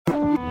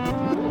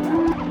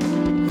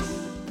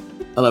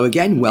Hello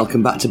again,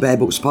 welcome back to Bear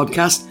Books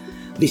Podcast.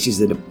 This is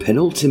the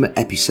penultimate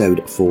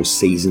episode for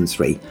Season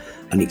 3,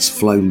 and it's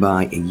flown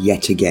by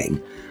yet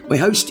again.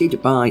 We're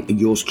hosted by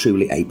yours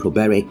truly, April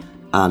Berry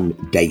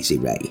and Daisy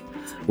Ray.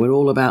 We're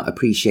all about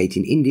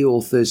appreciating indie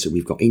authors.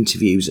 We've got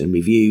interviews and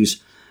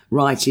reviews,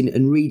 writing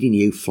and reading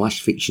you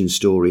flash fiction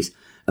stories,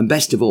 and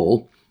best of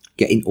all,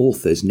 getting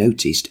authors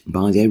noticed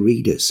by their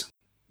readers.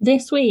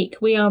 This week,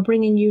 we are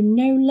bringing you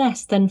no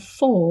less than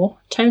 4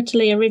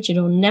 totally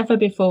original,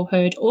 never-before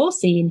heard or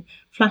seen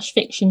flash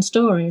fiction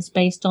stories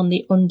based on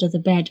the Under the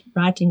Bed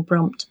writing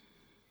prompt.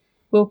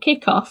 We'll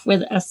kick off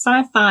with a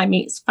sci-fi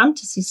meets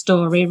fantasy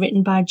story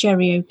written by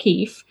Jerry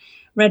O'Keefe,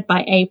 read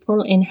by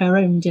April in her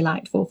own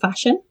delightful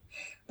fashion.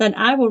 Then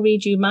I will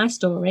read you my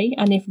story,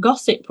 and if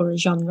gossip were a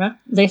genre,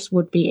 this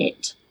would be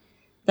it.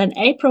 Then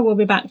April will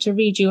be back to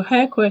read you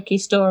her quirky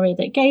story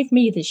that gave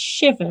me the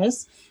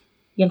shivers.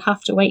 You'll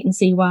have to wait and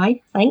see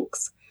why,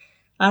 thanks.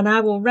 And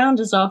I will round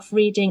us off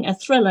reading a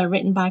thriller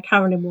written by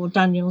Carolyn Ward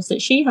Daniels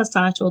that she has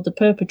titled The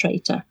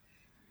Perpetrator.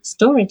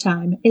 Story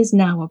time is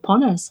now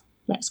upon us.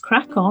 Let's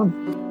crack on.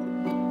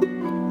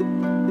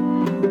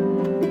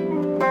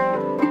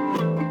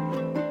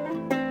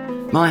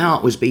 My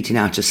heart was beating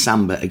out a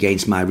samba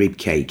against my rib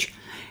cage.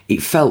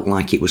 It felt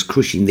like it was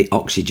crushing the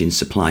oxygen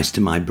supplies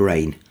to my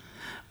brain.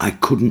 I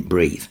couldn't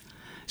breathe.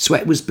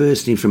 Sweat was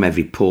bursting from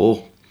every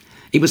pore.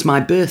 It was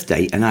my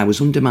birthday and I was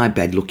under my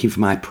bed looking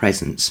for my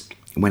presents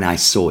when I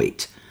saw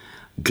it,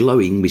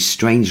 glowing with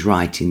strange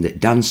writing that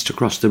danced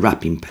across the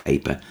wrapping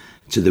paper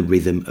to the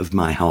rhythm of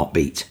my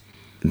heartbeat.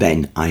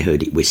 Then I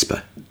heard it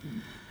whisper,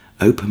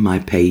 "Open my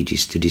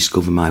pages to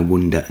discover my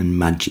wonder and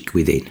magic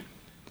within."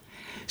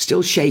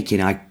 Still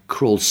shaking, I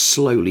crawled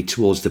slowly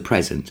towards the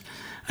present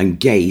and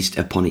gazed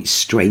upon its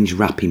strange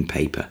wrapping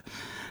paper.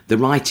 The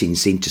writing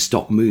seemed to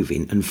stop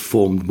moving and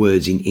formed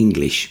words in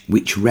English,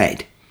 which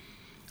read,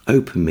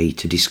 "Open me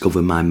to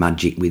discover my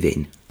magic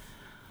within."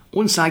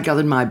 Once I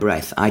gathered my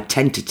breath, I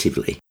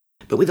tentatively,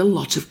 but with a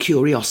lot of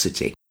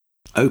curiosity,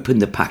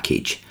 opened the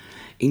package.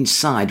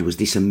 Inside was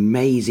this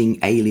amazing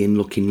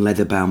alien-looking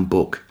leather-bound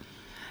book.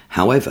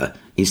 However,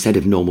 instead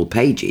of normal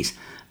pages,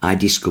 I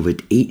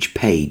discovered each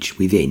page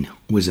within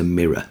was a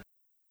mirror.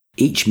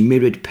 Each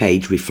mirrored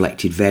page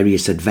reflected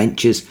various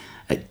adventures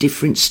at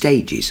different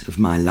stages of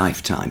my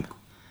lifetime.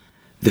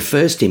 The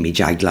first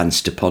image I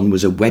glanced upon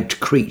was a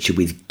webbed creature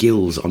with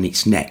gills on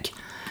its neck,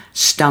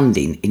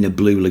 standing in a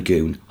blue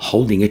lagoon,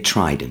 holding a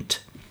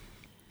trident.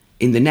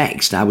 In the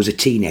next, I was a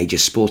teenager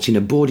sporting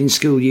a boarding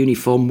school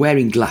uniform,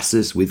 wearing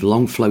glasses with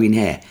long flowing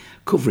hair,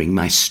 covering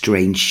my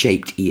strange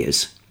shaped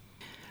ears.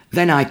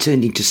 Then I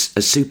turned into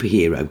a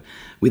superhero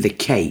with a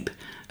cape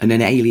and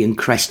an alien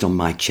crest on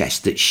my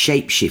chest that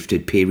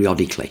shape-shifted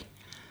periodically.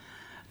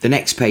 The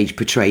next page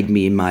portrayed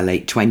me in my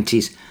late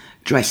 20s,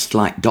 dressed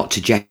like Dr.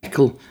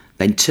 Jekyll,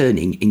 then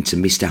turning into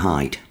Mr.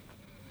 Hyde.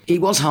 It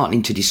was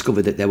heartening to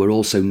discover that there were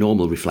also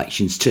normal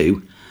reflections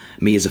too,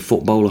 me as a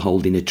footballer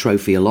holding a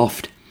trophy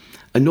aloft,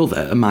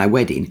 another at my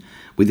wedding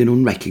with an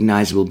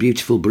unrecognisable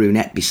beautiful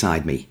brunette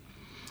beside me.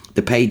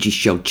 The pages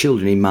showed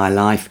children in my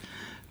life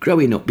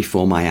growing up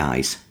before my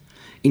eyes.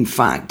 In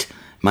fact,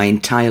 my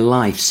entire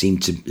life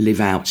seemed to live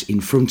out in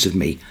front of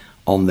me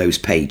on those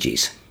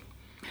pages.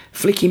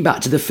 Flicking back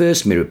to the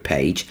first mirrored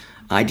page,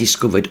 I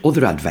discovered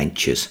other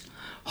adventures,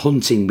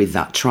 hunting with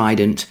that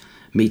trident,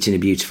 meeting a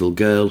beautiful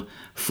girl,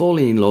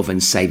 falling in love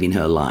and saving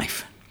her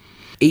life.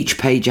 Each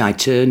page I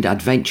turned,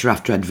 adventure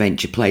after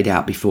adventure played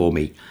out before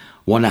me,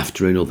 one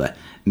after another,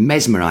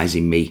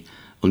 mesmerising me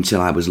until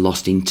I was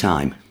lost in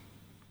time.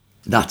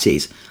 That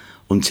is,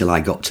 until I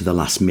got to the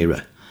last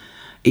mirror.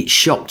 It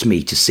shocked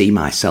me to see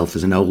myself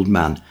as an old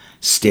man,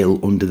 still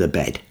under the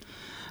bed.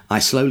 I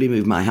slowly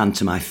moved my hand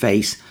to my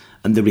face,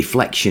 and the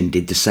reflection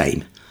did the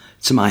same.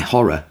 To my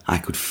horror, I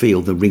could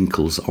feel the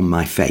wrinkles on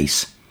my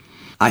face.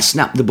 I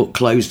snapped the book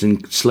closed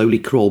and slowly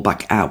crawled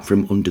back out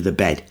from under the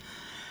bed.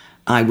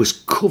 I was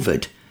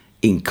covered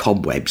in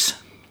cobwebs.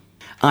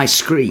 I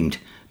screamed.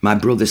 My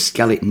brother's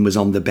skeleton was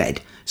on the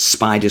bed,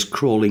 spiders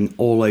crawling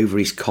all over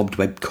his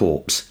cobweb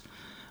corpse.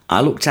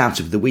 I looked out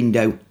of the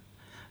window.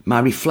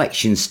 My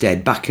reflection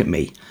stared back at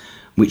me,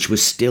 which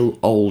was still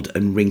old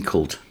and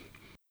wrinkled.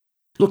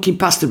 Looking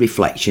past the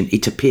reflection,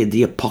 it appeared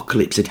the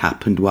apocalypse had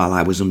happened while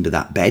I was under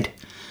that bed.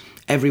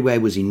 Everywhere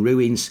was in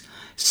ruins,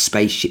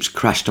 spaceships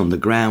crashed on the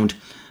ground,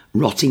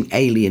 rotting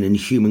alien and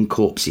human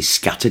corpses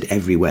scattered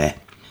everywhere.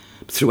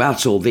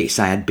 Throughout all this,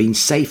 I had been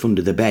safe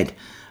under the bed,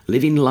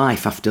 living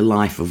life after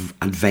life of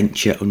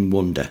adventure and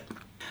wonder.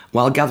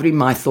 While gathering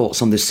my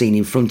thoughts on the scene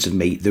in front of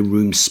me, the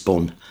room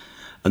spun,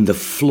 and the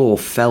floor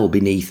fell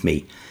beneath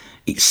me.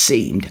 It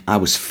seemed I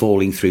was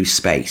falling through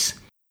space.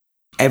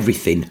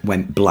 Everything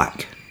went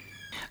black.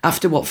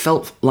 After what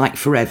felt like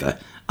forever,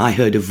 I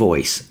heard a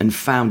voice and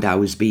found I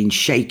was being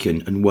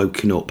shaken and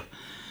woken up.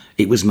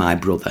 It was my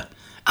brother.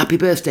 "Happy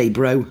birthday,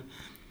 bro."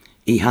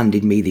 He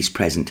handed me this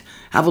present.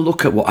 "Have a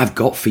look at what I've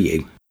got for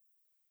you."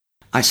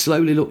 I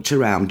slowly looked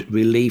around.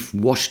 Relief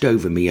washed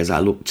over me as I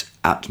looked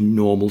at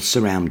normal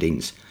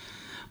surroundings.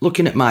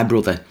 Looking at my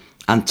brother,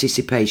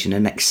 anticipation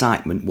and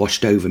excitement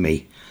washed over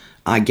me.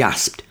 I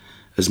gasped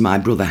as my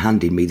brother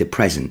handed me the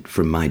present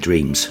from my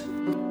dreams.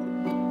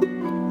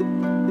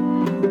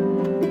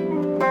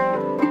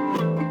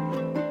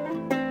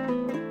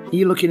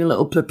 You're looking a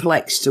little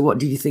perplexed, so what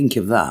did you think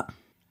of that?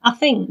 I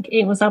think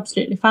it was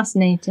absolutely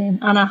fascinating,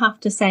 and I have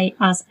to say,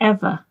 as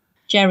ever,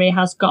 Jerry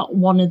has got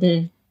one of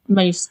the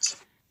most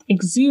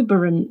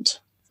exuberant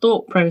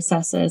thought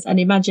processes and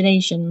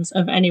imaginations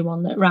of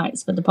anyone that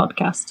writes for the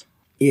podcast.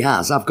 He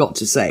has, I've got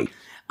to say.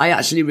 I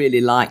actually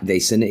really liked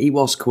this, and he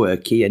was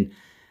quirky, and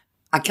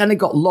I kind of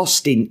got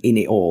lost in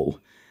it all.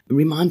 It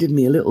reminded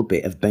me a little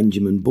bit of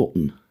Benjamin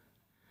Button.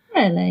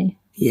 Really?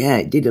 Yeah,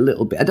 it did a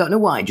little bit. I don't know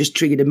why, it just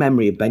triggered a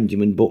memory of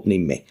Benjamin Button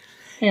in me.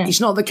 Yeah.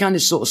 It's not the kind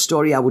of sort of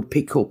story I would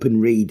pick up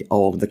and read,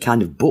 or the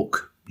kind of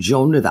book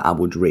genre that I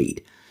would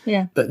read.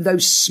 Yeah. But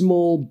those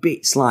small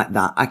bits like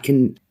that I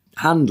can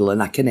handle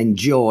and I can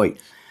enjoy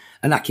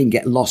and I can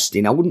get lost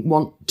in. I wouldn't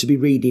want to be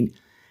reading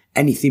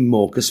anything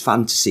more because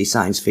fantasy,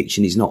 science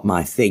fiction is not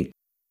my thing.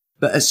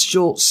 But a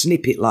short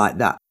snippet like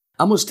that,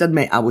 I must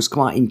admit I was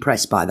quite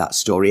impressed by that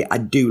story. I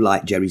do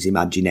like Jerry's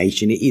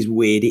imagination. It is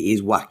weird, it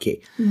is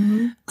wacky.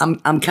 Mm-hmm.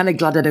 I'm kind of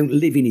glad I don't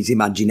live in his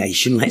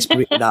imagination, let's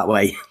put it that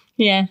way.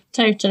 Yeah,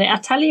 totally. I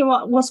tell you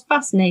what was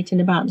fascinating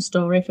about the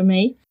story for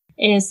me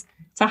is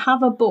to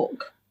have a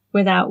book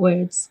without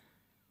words,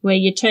 where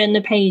you turn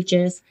the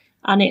pages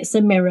and it's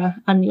a mirror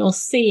and you're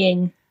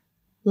seeing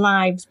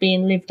lives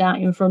being lived out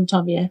in front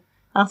of you.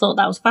 I thought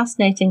that was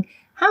fascinating.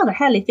 How the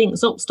hell he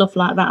thinks up stuff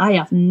like that, I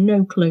have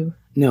no clue.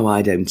 No,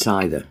 I don't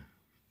either.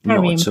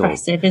 Very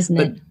impressive, isn't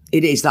it? But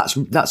it is,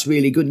 that's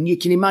really good. And you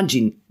can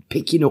imagine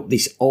picking up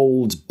this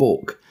old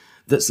book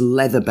that's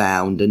leather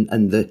bound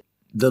and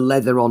the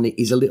leather on it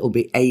is a little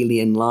bit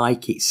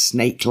alien-like, it's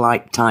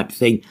snake-like type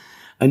thing,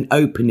 and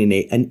opening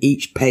it, and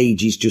each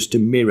page is just a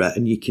mirror,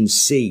 and you can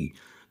see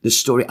the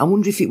story. I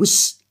wonder if it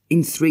was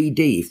in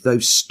 3D, if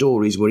those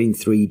stories were in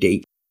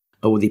 3D,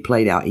 or were they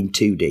played out in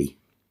 2D?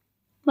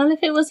 Well,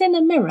 if it was in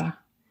a mirror,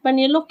 when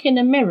you look in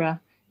a mirror,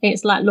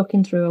 it's like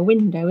looking through a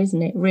window,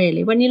 isn't it,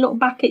 really? When you look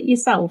back at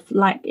yourself,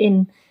 like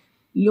in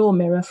your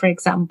mirror, for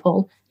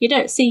example, you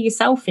don't see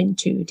yourself in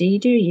 2D,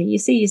 do you? You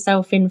see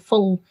yourself in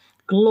full,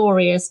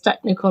 glorious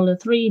Technicolor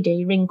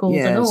 3D, wrinkles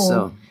and all.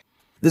 So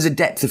there's a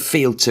depth of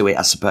field to it,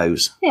 I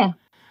suppose. Yeah.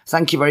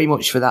 Thank you very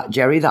much for that,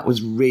 Jerry. That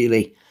was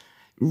really,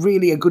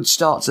 really a good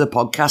start to the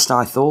podcast,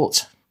 I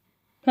thought.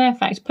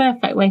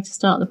 Perfect way to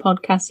start the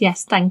podcast.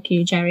 Yes, thank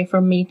you, Jerry,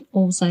 from me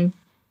also.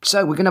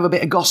 So we're going to have a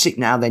bit of gossip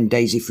now then,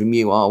 Daisy, from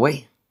you, are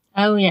we?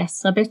 Oh,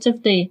 yes, a bit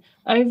of the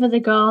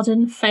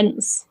over-the-garden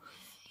fence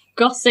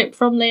gossip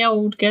from the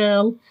old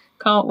girl.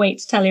 Can't wait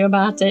to tell you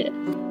about it.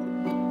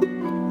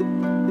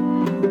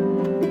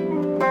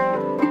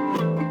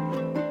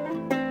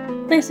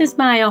 This is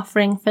my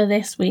offering for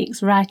this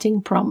week's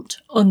writing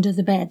prompt, Under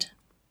the Bed.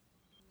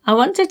 I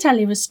want to tell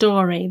you a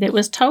story that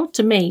was told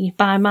to me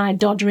by my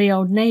doddery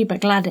old neighbour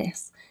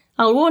Gladys.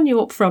 I'll warn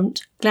you up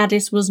front,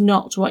 Gladys was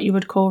not what you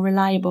would call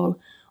reliable,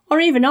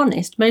 or even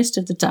honest most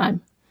of the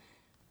time.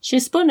 She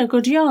spun a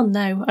good yarn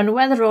though, and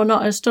whether or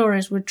not her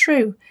stories were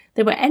true,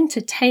 they were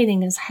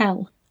entertaining as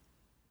hell.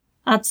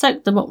 I'd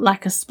soaked them up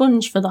like a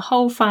sponge for the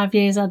whole 5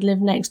 years I'd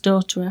lived next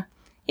door to her,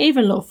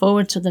 even looked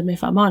forward to them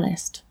if I'm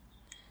honest.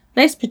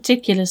 This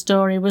particular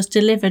story was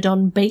delivered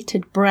on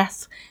bated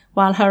breath,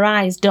 while her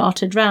eyes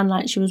darted round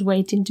like she was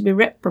waiting to be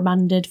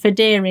reprimanded for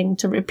daring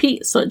to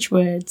repeat such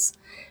words.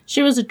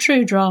 She was a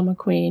true drama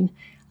queen.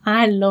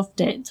 I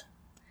loved it.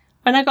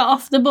 When I got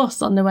off the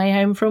bus on the way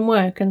home from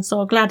work and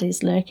saw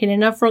Gladys lurking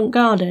in her front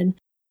garden,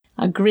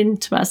 I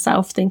grinned to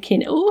myself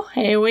thinking, oh,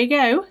 here we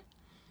go.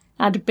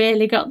 I'd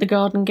barely got the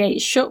garden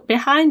gate shut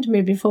behind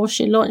me before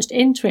she launched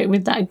into it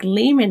with that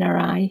gleam in her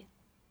eye.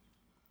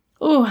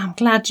 Oh, I'm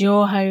glad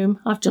you're home.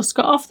 I've just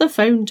got off the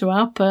phone to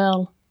our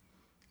Pearl.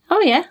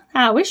 Oh yeah,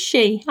 how is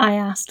she? I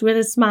asked with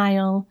a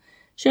smile.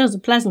 She was a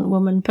pleasant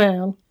woman,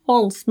 Pearl,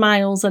 all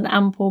smiles and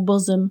ample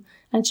bosom,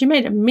 and she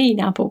made a mean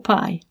apple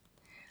pie.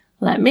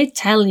 Let me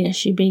tell you,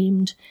 she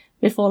beamed,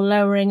 before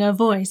lowering her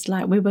voice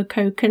like we were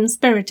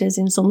co-conspirators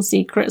in some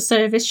Secret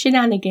Service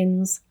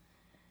shenanigans.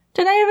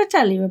 Did I ever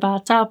tell you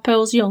about our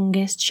Pearl's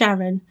youngest,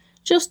 Sharon,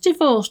 just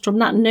divorced from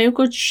that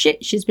no-good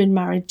shit she's been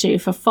married to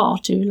for far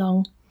too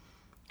long?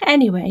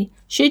 Anyway,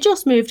 she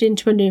just moved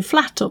into a new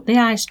flat up the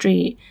high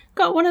street,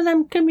 got one of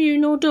them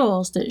communal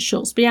doors that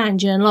shuts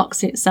behind you and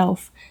locks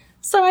itself.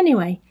 So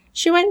anyway,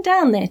 she went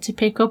down there to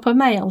pick up her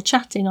mail,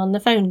 chatting on the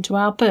phone to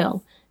our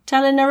Pearl,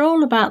 telling her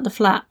all about the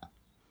flat.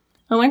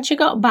 And when she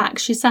got back,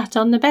 she sat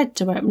on the bed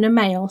to open her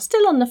mail,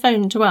 still on the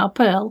phone to our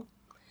Pearl.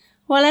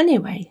 Well,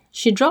 anyway,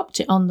 she dropped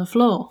it on the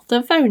floor,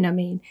 the phone I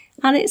mean,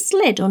 and it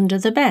slid under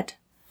the bed.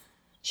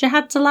 She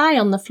had to lie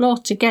on the floor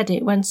to get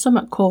it when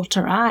summat caught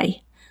her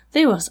eye.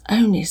 There was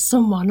only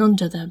someone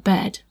under the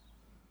bed.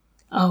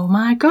 Oh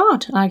my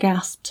God, I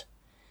gasped.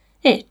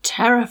 It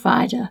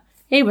terrified her.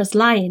 He was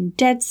lying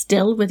dead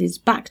still with his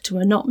back to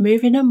her, not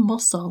moving a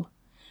muscle.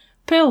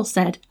 Pearl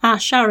said, our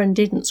Sharon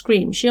didn't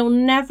scream, she'll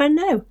never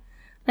know.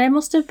 There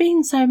must have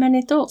been so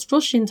many thoughts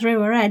rushing through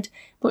her head,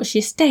 but she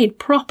stayed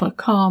proper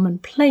calm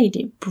and played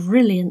it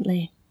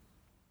brilliantly.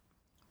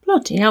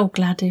 Bloody hell,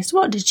 Gladys,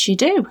 what did she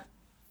do?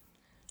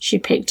 She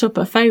picked up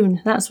her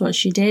phone, that's what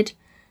she did,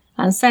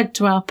 and said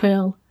to our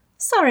Pearl,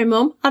 "Sorry,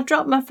 Mum, I've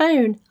dropped my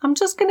phone. I'm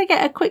just going to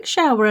get a quick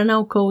shower and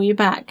I'll call you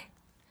back."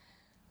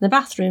 The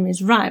bathroom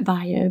is right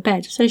by her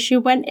bed, so she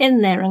went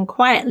in there and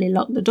quietly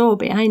locked the door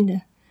behind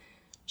her.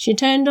 She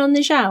turned on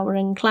the shower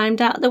and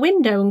climbed out the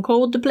window and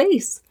called the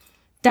police.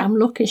 Damn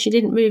lucky she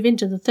didn't move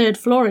into the 3rd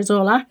floor is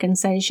all I can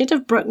say. She'd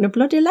have broken her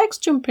bloody legs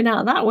jumping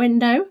out that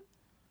window.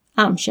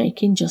 I'm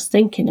shaking just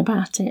thinking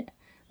about it.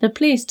 The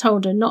police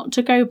told her not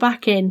to go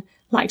back in,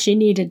 like she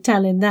needed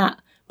telling that,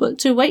 but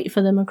to wait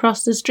for them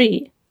across the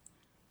street.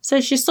 So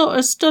she sort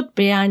of stood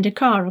behind a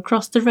car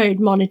across the road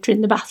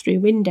monitoring the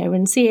bathroom window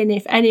and seeing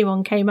if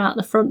anyone came out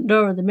the front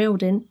door of the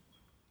building.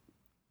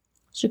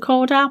 She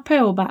called our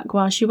Pearl back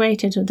while she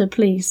waited for the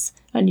police,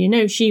 and you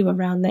know she were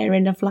round there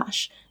in a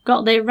flash,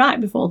 got there right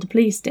before the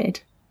police did.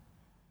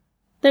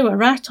 They were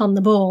right on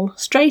the ball,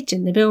 straight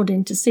in the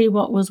building to see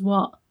what was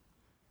what.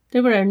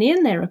 They were only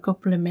in there a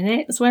couple of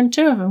minutes when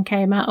 2 of them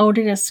came out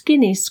holding a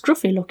skinny,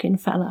 scruffy-looking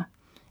fella.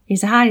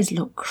 His eyes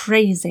looked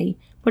crazy,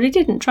 but he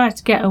didn't try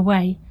to get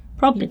away,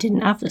 probably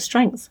didn't have the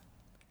strength.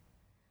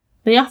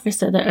 The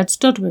officer that had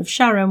stood with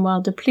Sharon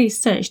while the police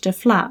searched her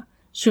flat,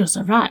 she was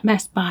a right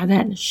mess by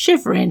then,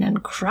 shivering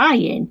and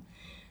crying,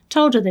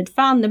 told her they'd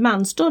found the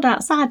man stood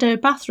outside her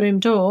bathroom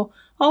door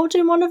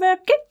holding one of her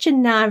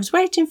kitchen knives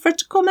waiting for her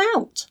to come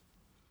out.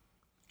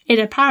 He'd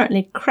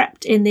apparently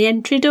crept in the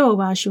entry door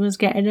while she was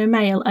getting her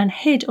mail and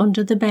hid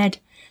under the bed.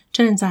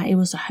 Turns out he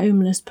was a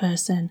homeless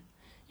person.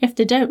 If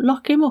they don't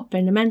lock him up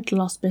in a mental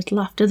hospital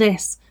after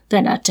this,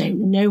 then I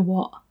don't know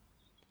what.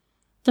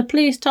 The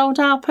police told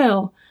our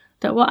Pearl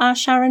that what our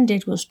Sharon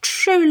did was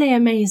truly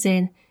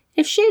amazing.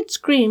 If she'd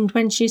screamed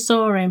when she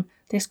saw him,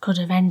 this could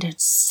have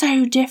ended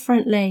so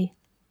differently.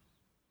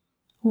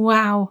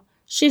 Wow,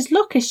 she's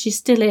lucky she's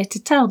still here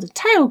to tell the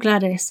tale,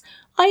 Gladys.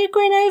 Are you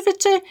going over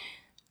to...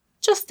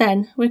 Just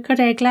then, we could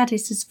hear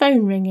Gladys's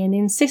phone ringing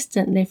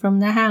insistently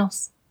from the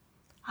house.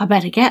 "I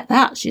better get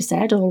that," she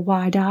said, all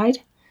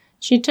wide-eyed.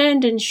 She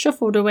turned and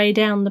shuffled her way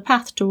down the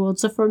path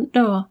towards the front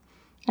door.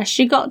 As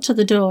she got to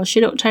the door, she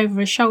looked over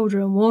her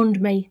shoulder and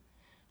warned me,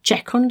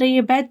 "Check under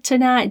your bed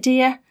tonight,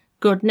 dear.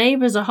 Good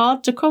neighbours are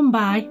hard to come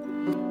by."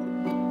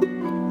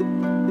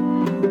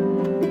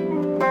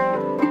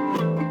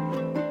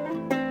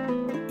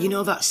 You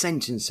know that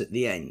sentence at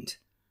the end?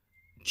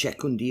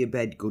 Check under your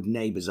bed, good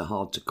neighbours are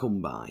hard to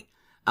come by.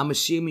 I'm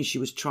assuming she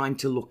was trying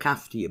to look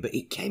after you, but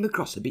it came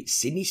across a bit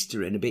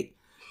sinister and a bit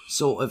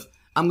sort of,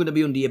 I'm going to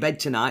be under your bed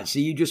tonight, so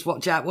you just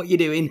watch out what you're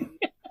doing.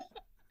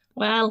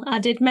 Well, I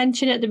did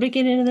mention at the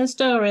beginning of the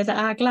story that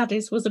our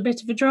Gladys was a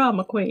bit of a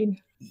drama queen.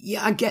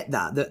 Yeah, I get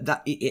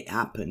that it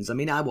happens. I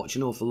mean, I watch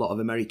an awful lot of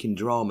American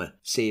drama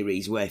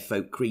series where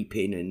folk creep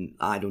in and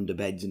hide under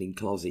beds and in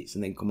closets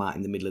and then come out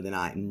in the middle of the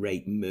night and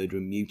rape and murder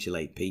and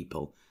mutilate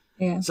people.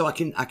 Yeah. So I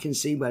can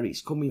see where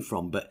it's coming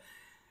from, but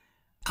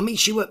I mean,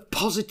 she were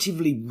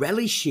positively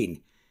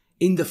relishing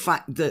in the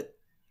fact that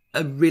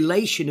a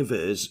relation of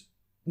hers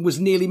was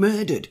nearly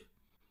murdered.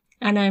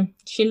 I know,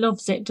 she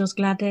loves it, does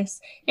Gladys.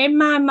 In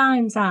my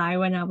mind's eye,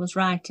 when I was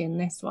writing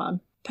this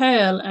one,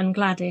 Pearl and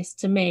Gladys,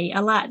 to me,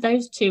 are like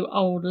those 2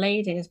 old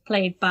ladies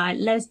played by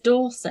Les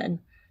Dawson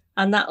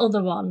and that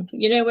other one,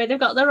 you know, where they've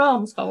got their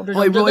arms folded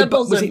under their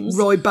bosoms. Was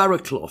it Roy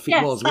Barraclough?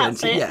 Yes,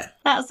 wasn't it? Yeah.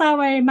 That's how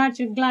I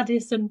imagine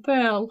Gladys and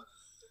Pearl.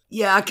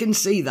 Yeah, I can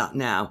see that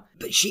now.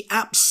 But she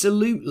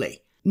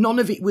absolutely, none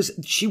of it was,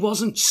 she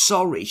wasn't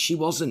sorry, she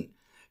wasn't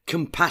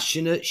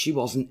compassionate, she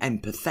wasn't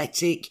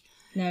empathetic.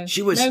 No,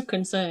 she was no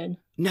concern.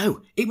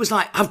 No, it was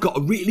like, I've got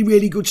a really,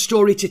 really good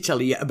story to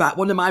tell you about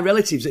one of my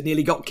relatives that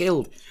nearly got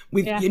killed.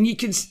 And you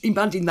can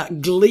imagine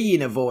that glee in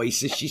her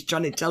voice as she's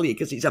trying to tell you,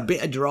 because it's a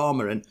bit of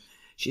drama and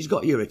she's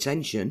got your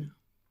attention.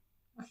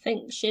 I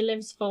think she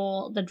lives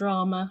for the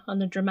drama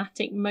and the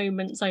dramatic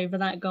moments over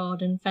that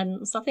garden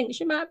fence. I think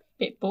she might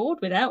be a bit bored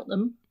without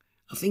them.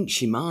 I think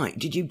she might.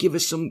 Did you give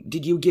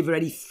her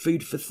any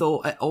food for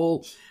thought at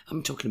all?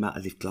 I'm talking about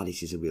as if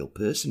Gladys is a real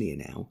person here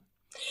now.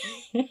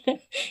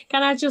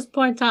 Can I just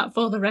point out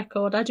for the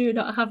record, I do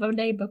not have a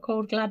neighbour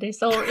called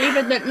Gladys, or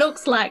even that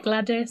looks like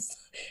Gladys.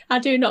 I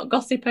do not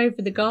gossip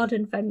over the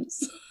garden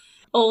fence.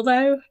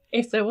 Although,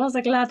 if there was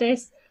a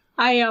Gladys,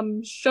 I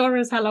am sure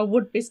as hell I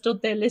would be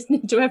stood there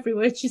listening to every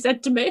word she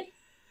said to me.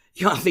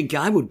 Yeah, I think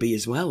I would be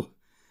as well.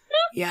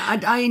 Yeah,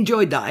 I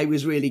enjoyed that. It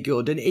was really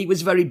good, and it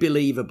was very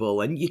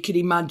believable, and you can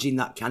imagine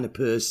that kind of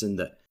person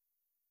that...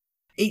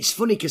 It's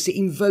funny, because it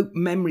invoked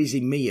memories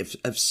in me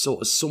of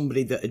sort of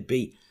somebody that would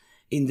be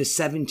in the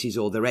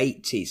 70s or the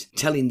 80s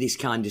telling this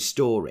kind of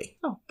story.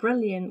 Oh,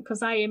 brilliant,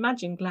 because I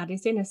imagined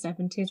Gladys in her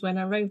 70s when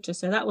I wrote her,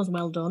 so that was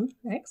well done.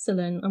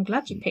 Excellent. I'm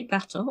glad you picked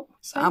that up.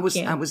 So I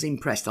was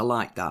impressed. I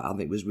liked that. I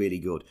think it was really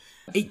good.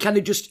 It kind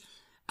of just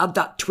had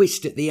that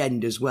twist at the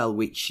end as well,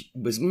 which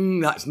was,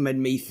 that's made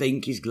me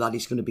think, is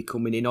Gladys going to be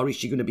coming in, or is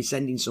she going to be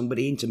sending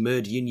somebody in to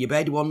murder you in your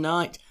bed one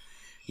night?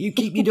 You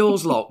keep your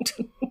doors locked.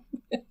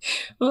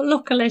 Well,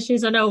 luckily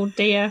she's an old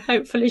dear.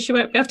 Hopefully she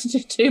won't be able to do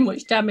too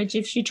much damage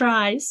if she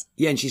tries.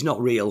 Yeah, and she's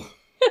not real.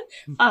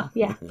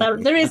 Yeah,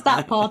 there is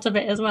that part of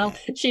it as well.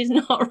 She's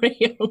not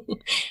real.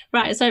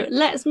 Right, so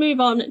let's move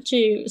on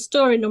to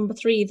story number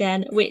 3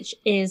 then, which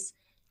is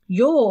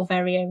your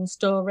very own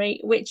story,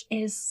 which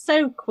is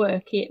so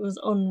quirky, it was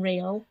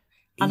unreal.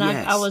 And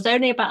Yes. I was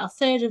only about a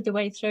third of the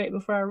way through it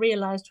before I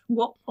realised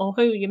what or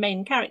who your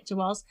main character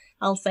was.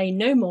 I'll say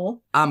no more.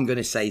 I'm going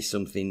to say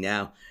something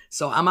now.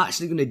 So I'm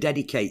actually going to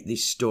dedicate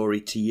this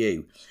story to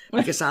you.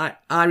 Because I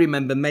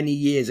remember many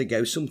years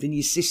ago something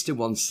your sister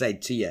once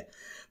said to you,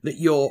 that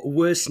your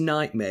worst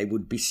nightmare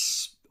would be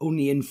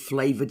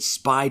onion-flavoured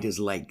spiders'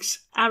 legs.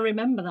 I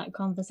remember that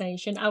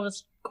conversation. I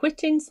was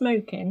quitting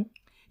smoking.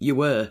 You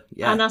were,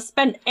 yeah. And I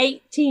spent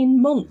 18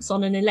 months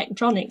on an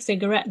electronic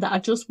cigarette that I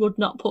just would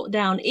not put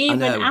down,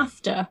 even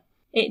after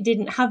it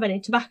didn't have any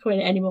tobacco in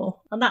it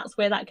anymore. And that's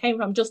where that came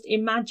from. Just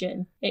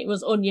imagine it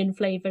was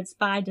onion-flavoured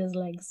spider's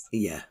legs.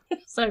 Yeah.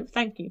 So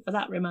thank you for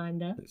that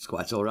reminder. It's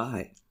quite all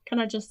right. Can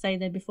I just say,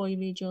 though, before you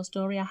read your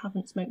story, I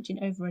haven't smoked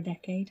in over a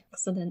decade.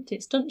 Excellent.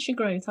 It stunts your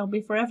growth. I'll be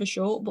forever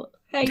short, but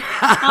hey,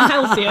 I'm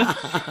healthier.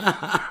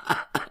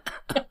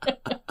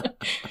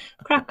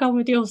 Crack on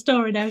with your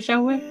story now,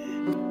 shall we?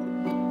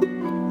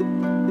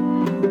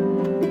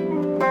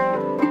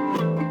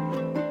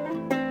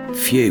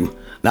 Phew,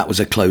 that was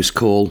a close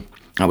call.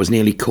 I was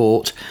nearly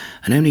caught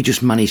and only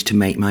just managed to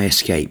make my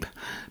escape.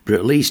 But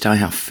at least I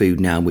have food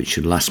now which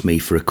should last me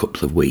for a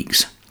couple of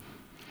weeks.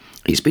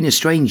 It's been a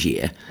strange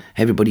year.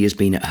 Everybody has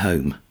been at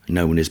home.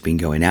 No one has been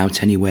going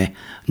out anywhere,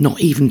 not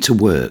even to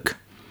work.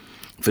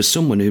 For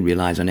someone who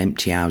relies on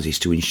empty houses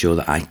to ensure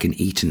that I can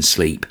eat and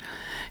sleep,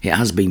 it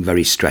has been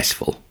very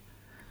stressful.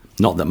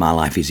 Not that my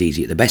life is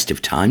easy at the best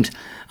of times.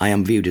 I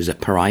am viewed as a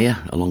pariah,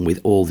 along with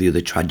all the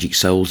other tragic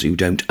souls who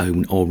don't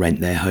own or rent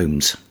their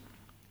homes.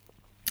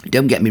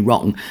 Don't get me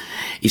wrong,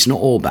 it's not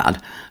all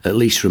bad. At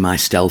least through my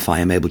stealth I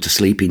am able to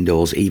sleep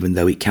indoors, even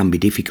though it can be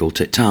difficult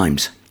at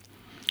times.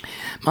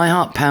 My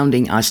heart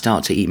pounding, I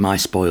start to eat my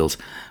spoils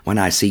when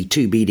I see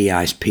 2 beady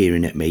eyes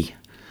peering at me.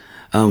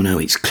 Oh no,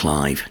 it's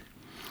Clive.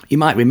 You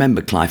might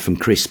remember Clive from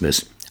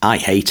Christmas. I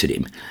hated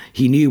him.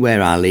 He knew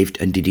where I lived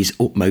and did his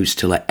utmost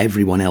to let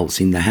everyone else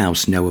in the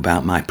house know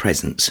about my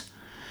presence.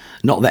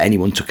 Not that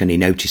anyone took any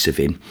notice of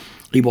him.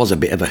 He was a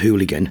bit of a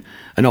hooligan,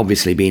 and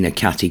obviously being a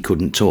cat he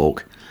couldn't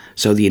talk,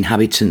 so the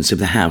inhabitants of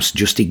the house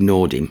just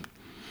ignored him.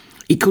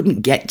 He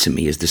couldn't get to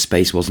me as the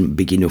space wasn't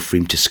big enough for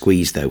him to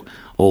squeeze though,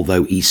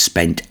 although he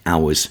spent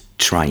hours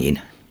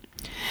trying.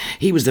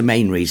 He was the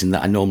main reason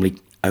that I normally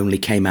only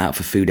came out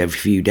for food every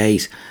few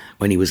days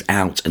when he was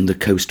out and the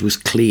coast was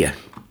clear.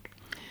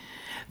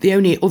 The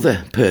only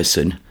other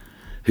person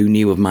who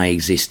knew of my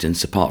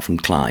existence apart from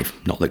Clive,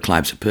 not that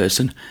Clive's a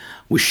person,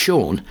 was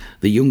Sean,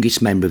 the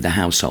youngest member of the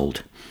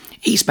household.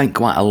 He spent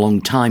quite a long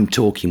time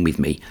talking with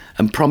me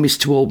and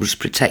promised to always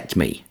protect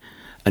me,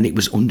 and it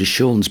was under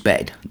Sean's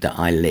bed that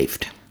I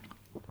lived.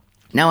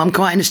 Now, I'm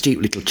quite an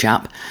astute little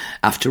chap.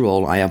 After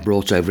all, I have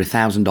brought over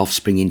 1,000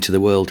 offspring into the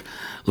world,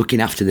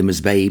 looking after them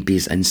as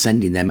babies and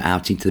sending them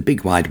out into the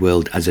big wide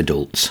world as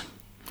adults.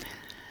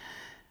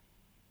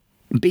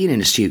 Being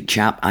an astute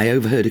chap, I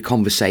overheard a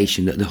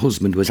conversation that the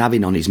husband was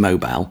having on his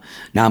mobile.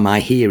 Now, my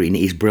hearing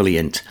is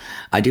brilliant.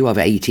 I do have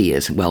 8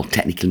 ears. Well,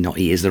 technically not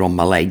ears, they're on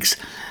my legs.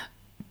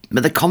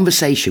 But the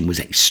conversation was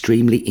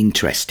extremely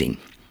interesting.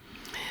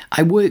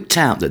 I worked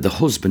out that the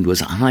husband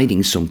was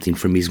hiding something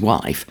from his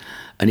wife,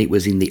 and it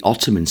was in the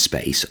ottoman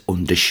space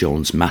under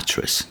Sean's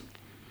mattress.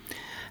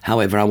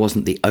 However, I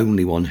wasn't the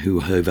only one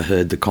who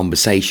overheard the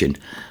conversation.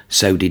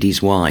 So did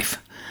his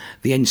wife.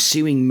 The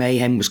ensuing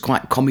mayhem was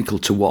quite comical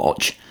to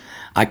watch.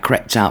 I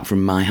crept out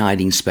from my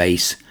hiding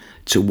space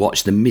to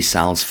watch the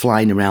missiles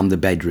flying around the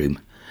bedroom.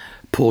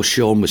 Poor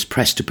Sean was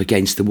pressed up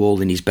against the wall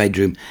in his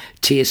bedroom,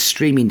 tears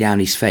streaming down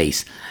his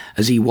face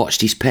as he watched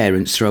his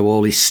parents throw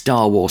all his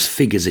Star Wars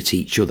figures at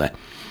each other,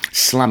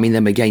 slamming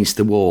them against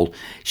the wall,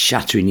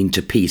 shattering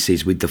into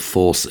pieces with the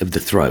force of the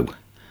throw.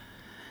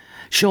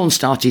 Sean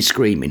started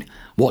screaming,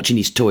 watching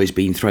his toys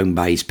being thrown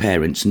by his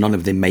parents, none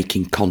of them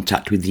making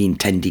contact with the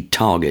intended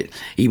target.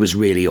 He was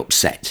really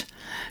upset.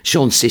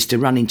 Sean's sister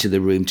ran into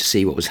the room to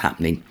see what was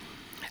happening.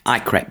 I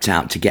crept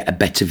out to get a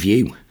better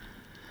view.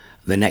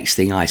 The next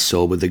thing I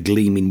saw were the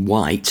gleaming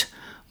white,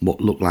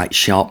 what looked like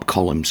sharp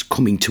columns,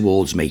 coming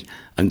towards me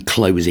and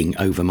closing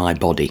over my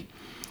body,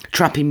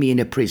 trapping me in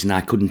a prison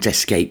I couldn't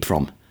escape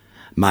from.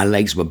 My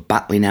legs were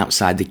battling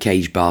outside the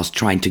cage bars,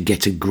 trying to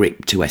get a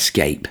grip to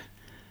escape.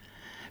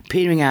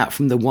 Peering out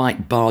from the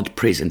white barred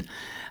prison,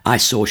 I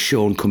saw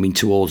Sean coming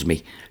towards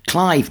me.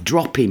 "Clive,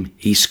 drop him,"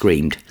 he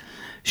screamed.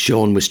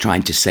 Sean was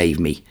trying to save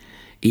me.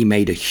 He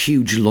made a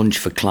huge lunge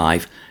for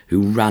Clive,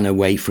 who ran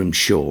away from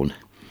Sean.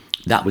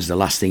 That was the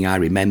last thing I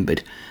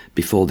remembered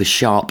before the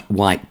sharp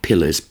white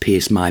pillars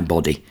pierced my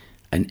body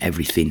and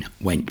everything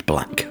went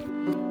black.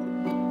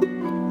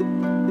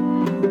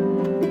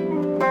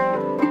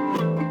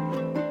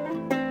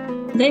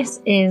 This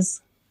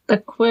is the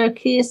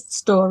quirkiest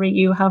story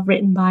you have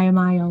written by a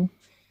mile.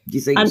 Do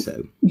you think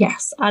so?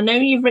 Yes. I know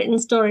you've written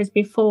stories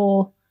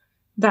before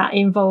that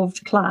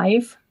involved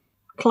Clive,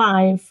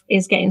 Clive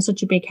is getting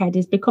such a big head,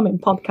 he's becoming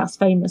podcast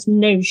famous,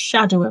 no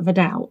shadow of a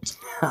doubt.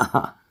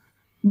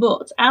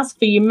 But as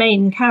for your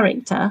main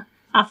character,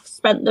 I've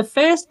spent the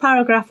first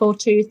paragraph or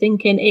two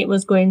thinking it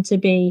was going to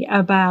be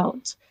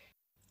about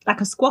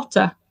like a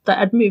squatter that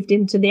had moved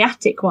into the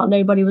attic while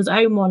nobody was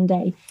home one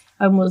day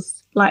and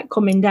was like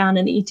coming down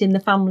and eating the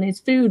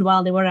family's food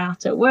while they were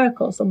out at work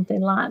or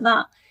something like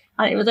that.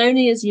 And it was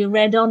only as you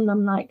read on,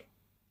 I'm like,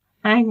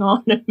 hang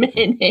on a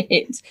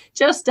minute,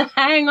 just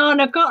hang on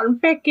a cotton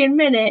picking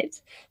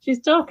minute. She's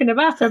talking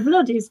about a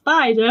bloody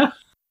spider.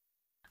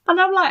 And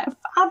I'm like,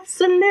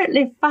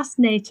 absolutely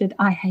fascinated.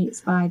 I hate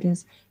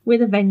spiders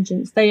with a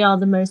vengeance. They are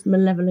the most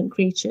malevolent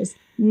creatures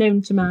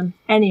known to man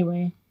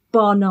anyway,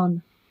 bar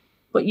none.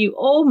 But you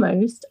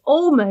almost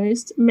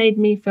made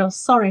me feel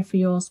sorry for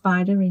your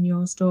spider in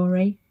your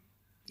story.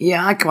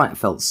 Yeah, I quite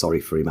felt sorry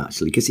for him,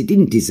 actually, because he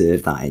didn't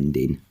deserve that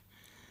ending.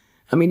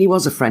 I mean, he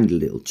was a friendly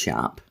little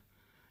chap,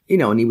 you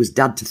know, and he was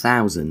dad to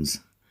thousands.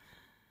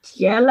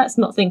 Yeah, let's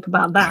not think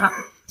about that.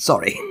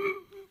 Sorry.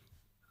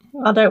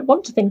 I don't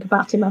want to think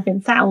about him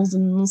having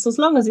thousands, as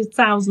long as his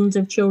thousands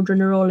of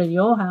children are all in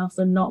your house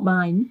and not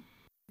mine.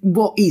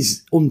 What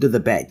is under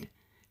the bed?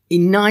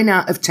 In 9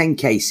 out of 10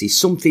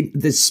 cases,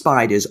 there's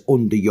spiders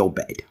under your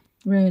bed.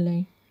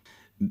 Really?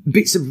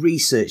 Bits of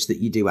research that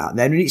you do out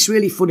there, and it's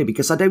really funny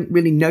because I don't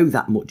really know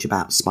that much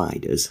about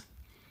spiders.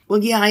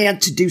 Well, yeah, I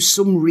had to do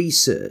some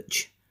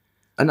research,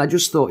 and I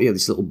just thought,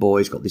 this little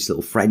boy's got this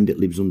little friend that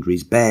lives under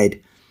his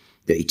bed,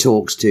 that he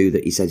talks to,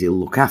 that he says he'll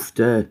look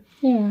after.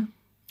 Yeah.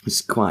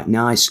 It's quite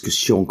nice because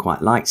Sean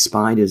quite likes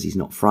spiders. He's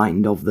not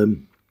frightened of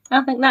them.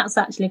 I think that's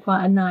actually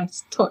quite a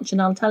nice touch,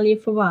 and I'll tell you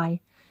for why.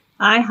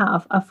 I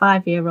have a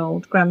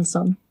 5-year-old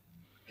grandson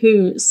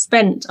who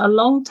spent a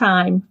long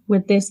time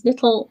with this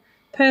little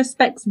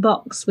Perspex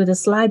box with a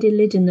slidey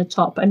lid in the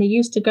top, and he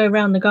used to go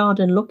around the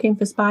garden looking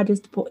for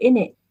spiders to put in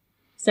it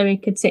so he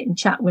could sit and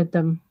chat with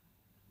them.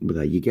 Well,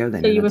 there you go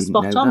then. So you were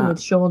spot on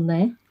with Sean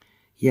there.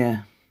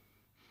 Yeah.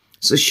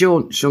 So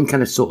Sean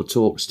kind of sort of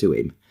talks to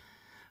him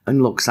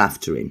and looks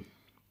after him.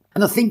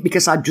 And I think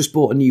because I'd just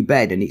bought a new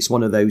bed and it's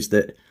one of those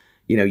that,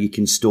 you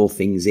can store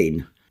things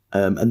in,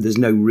 and there's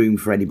no room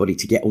for anybody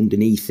to get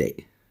underneath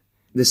it.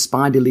 The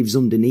spider lives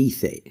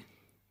underneath it.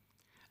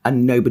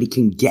 And nobody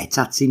can get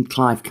at him.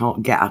 Clive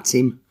can't get at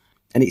him.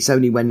 And it's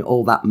only when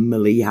all that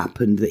melee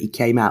happened that he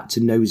came out to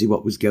nosy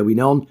what was going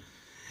on.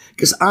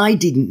 Because I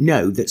didn't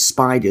know that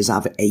spiders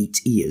have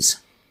 8 ears.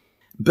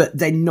 But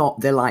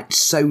they're like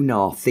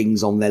sonar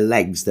things on their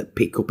legs that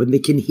pick up, and they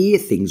can hear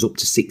things up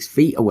to 6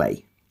 feet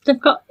away. They've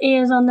got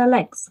ears on their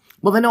legs?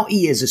 Well, they're not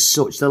ears as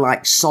such. They're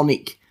like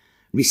sonic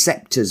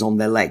receptors on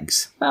their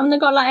legs. But they've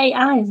got like 8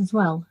 eyes as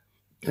well.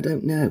 I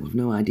don't know. I've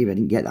no idea. I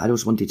didn't get that. I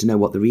just wanted to know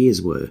what their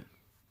ears were.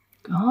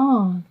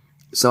 God.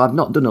 So I've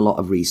not done a lot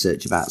of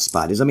research about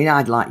spiders. I mean,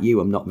 I'd like you.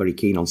 I'm not very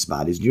keen on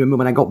spiders. Do you remember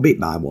when I got bit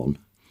by one?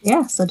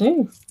 Yes, I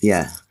do.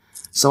 Yeah.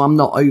 So I'm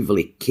not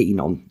overly keen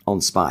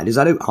on spiders.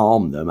 I don't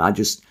harm them. I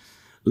just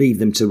leave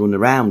them to run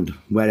around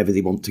wherever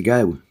they want to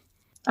go.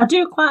 I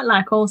do quite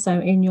like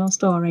also in your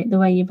story the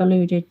way you've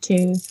alluded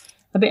to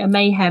a bit of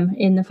mayhem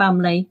in the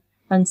family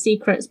and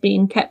secrets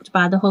being kept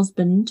by the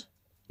husband.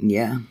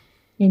 Yeah.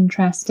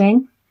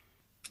 Interesting.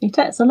 He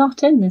takes a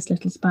lot in, this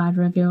little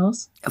spider of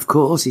yours. Of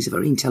course, he's a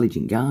very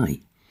intelligent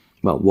guy.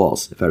 Well,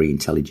 was a very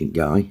intelligent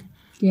guy.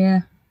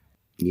 Yeah.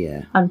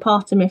 Yeah. And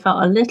part of me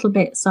felt a little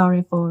bit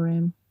sorry for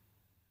him.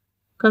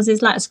 Because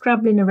he's like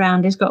scrabbling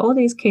around. He's got all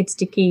these kids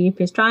to keep.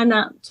 He's trying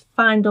to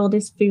find all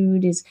this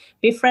food. He's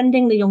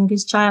befriending the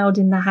youngest child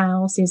in the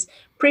house. He's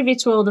privy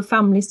to all the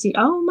family.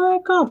 Oh, my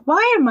God,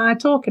 why am I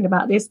talking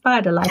about this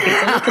spider like it's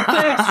a little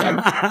person?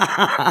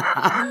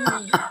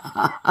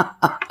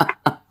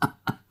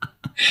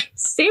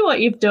 See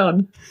what you've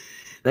done.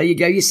 There you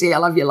go. You see, I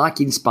love you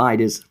liking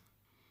spiders.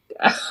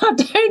 I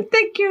don't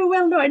think you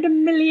will, not in a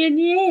million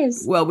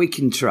years. Well, we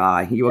can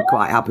try. You were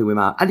quite happy with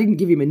I didn't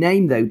give him a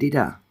name, though, did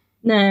I?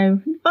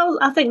 No. Well,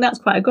 I think that's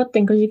quite a good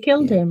thing because you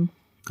killed him.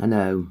 I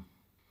know.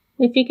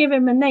 If you give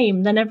him a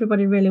name, then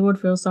everybody really would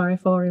feel sorry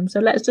for him.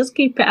 So let's just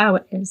keep it how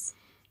it is.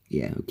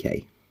 Yeah,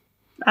 okay.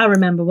 I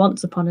remember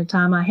once upon a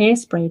time I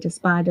hairsprayed a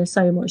spider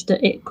so much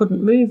that it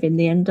couldn't move in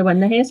the end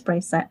when the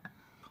hairspray set.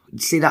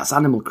 See, that's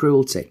animal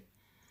cruelty.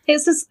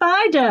 It's a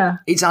spider.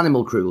 It's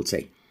animal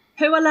cruelty.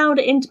 Who allowed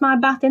it into my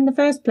bath in the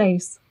first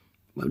place?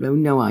 Well,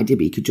 no idea,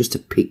 but you could just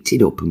have picked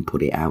it up and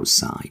put it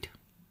outside.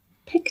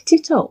 Picked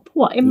it up?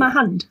 What, in my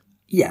hand?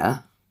 Yeah.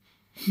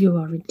 You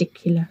are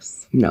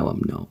ridiculous. No,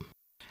 I'm not.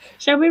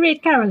 Shall we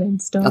read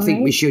Carolyn's story? I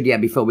think we should, yeah,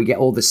 before we get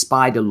all the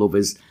spider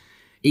lovers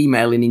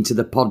emailing into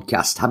the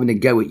podcast, having a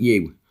go at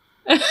you.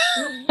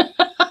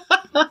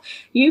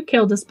 You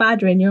killed a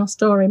spider in your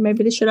story.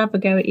 Maybe they should have a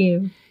go at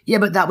you. Yeah,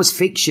 but that was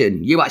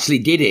fiction. You actually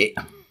did it.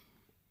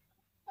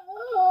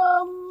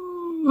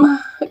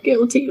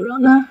 Guilty, Your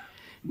Honour.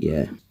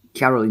 Yeah.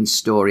 Carolyn's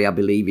story, I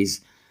believe,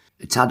 is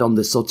a tad on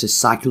the sort of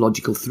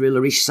psychological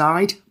thrillerish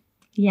side.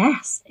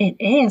 Yes, it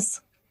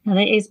is. And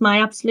it is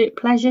my absolute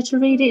pleasure to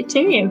read it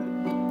to you.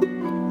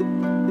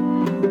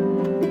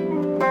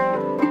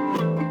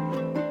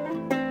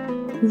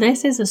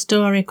 This is a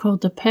story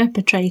called The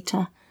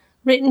Perpetrator,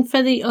 written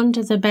for the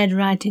Under the Bed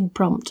writing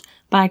prompt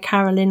by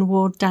Carolyn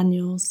Ward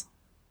Daniels.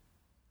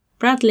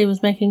 Bradley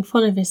was making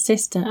fun of his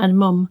sister and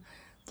mum,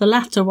 the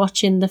latter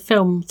watching the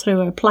film through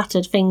her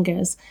plaited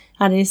fingers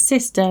and his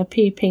sister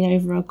peeping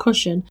over a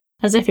cushion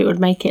as if it would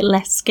make it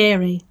less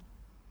scary.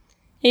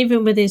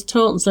 Even with his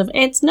taunts of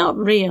 "it's not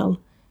real,"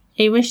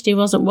 he wished he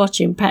wasn't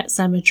watching Pet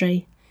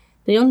Sematary.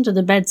 The under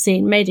the bed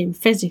scene made him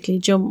physically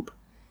jump.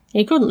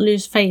 He couldn't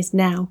lose face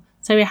now,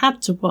 so he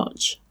had to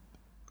watch.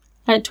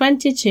 At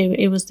 22,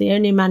 he was the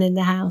only man in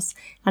the house,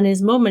 and his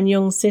mum and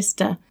young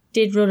sister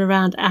did run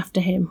around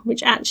after him,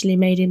 which actually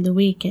made him the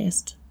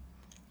weakest.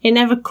 He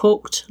never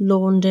cooked,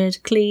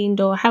 laundered, cleaned,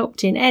 or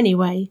helped in any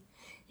way.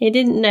 He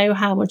didn't know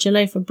how much a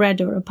loaf of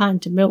bread or a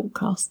pint of milk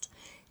cost.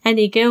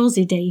 Any girls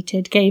he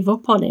dated gave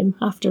up on him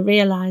after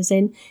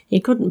realising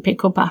he couldn't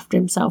pick up after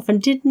himself and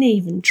didn't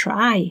even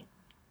try.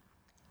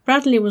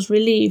 Bradley was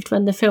relieved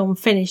when the film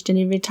finished and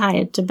he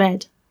retired to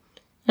bed.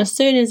 As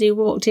soon as he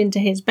walked into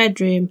his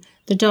bedroom,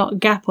 the dark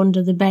gap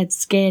under the bed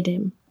scared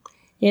him.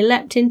 He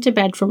leapt into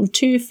bed from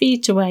 2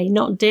 feet away,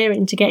 not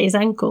daring to get his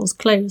ankles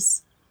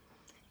close.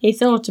 He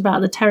thought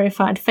about the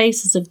terrified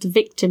faces of the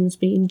victims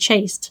being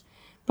chased,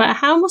 but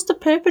how must the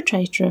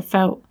perpetrator have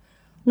felt?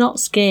 Not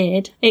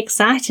scared,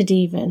 excited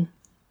even.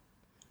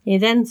 He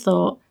then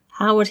thought,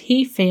 how would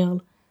he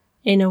feel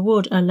in a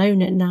wood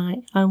alone at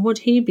night, and would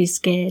he be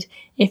scared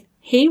if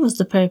he was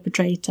the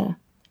perpetrator?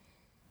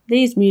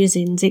 These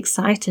musings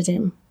excited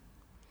him,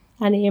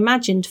 and he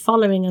imagined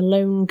following a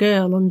lone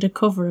girl under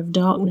cover of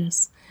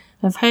darkness,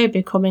 of her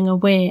becoming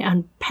aware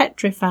and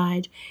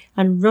petrified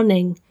and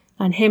running,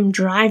 and him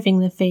driving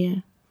the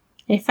fear.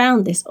 He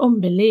found this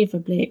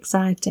unbelievably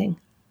exciting.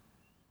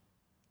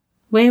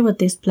 Where would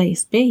this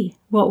place be?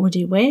 What would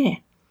he wear?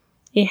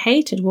 He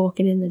hated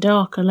walking in the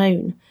dark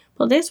alone,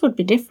 but this would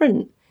be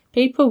different.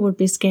 People would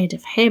be scared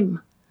of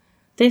him.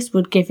 This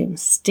would give him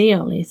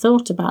steel. He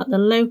thought about the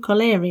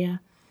local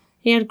area.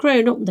 He had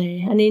grown up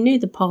there, and he knew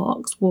the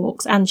parks,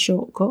 walks, and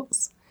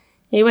shortcuts.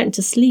 He went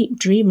to sleep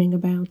dreaming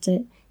about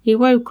it. He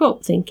woke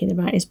up thinking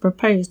about his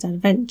proposed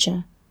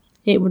adventure.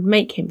 It would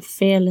make him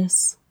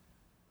fearless.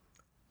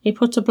 He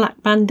put a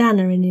black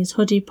bandana in his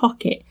hoodie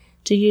pocket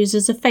to use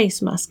as a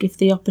face mask if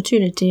the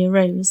opportunity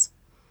arose.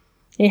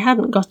 He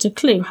hadn't got a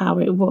clue how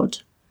it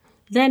would.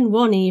 Then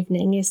one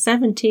evening his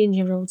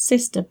 17-year-old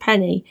sister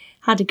Penny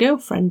had a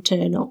girlfriend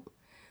turn up.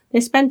 They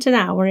spent an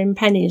hour in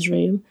Penny's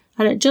room,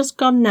 and at just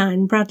gone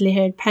 9 Bradley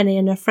heard Penny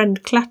and her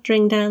friend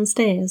clattering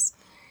downstairs.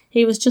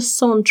 He was just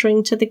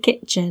sauntering to the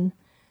kitchen.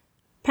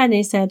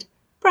 Penny said,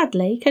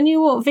 "Bradley, can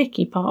you walk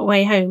Vicky part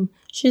way home?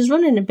 She's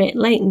running a bit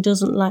late and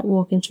doesn't like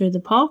walking through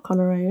the park on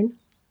her own."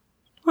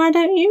 "Why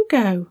don't you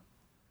go?"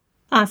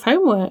 "I've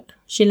homework,"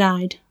 she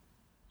lied.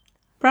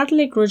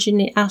 Bradley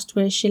grudgingly asked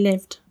where she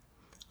lived.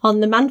 "On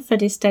the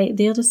Manford estate,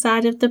 the other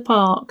side of the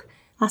park.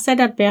 I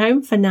said I'd be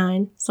home for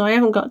 9, so I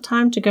haven't got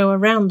time to go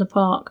around the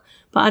park,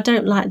 but I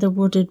don't like the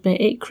wooded bit.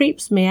 It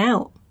creeps me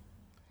out."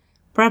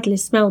 Bradley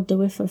smelled the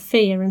whiff of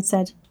fear and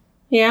said,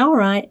 "Yeah, all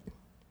right.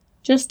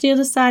 Just the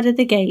other side of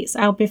the gates.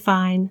 I'll be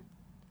fine."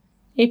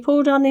 He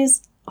pulled on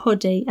his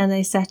hoodie and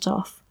they set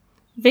off.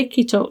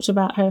 Vicky talked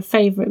about her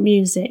favourite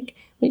music,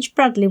 which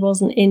Bradley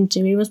wasn't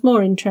into. He was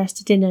more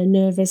interested in her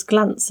nervous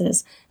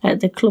glances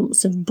at the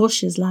clumps of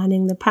bushes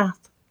lining the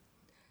path.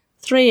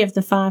 3 of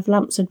the 5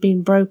 lamps had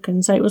been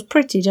broken, so it was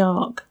pretty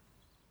dark.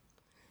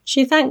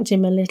 She thanked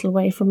him a little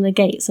way from the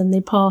gates and they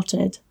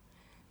parted.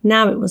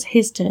 Now it was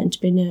his turn to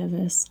be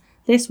nervous.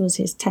 This was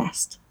his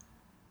test.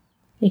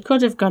 He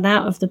could have gone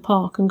out of the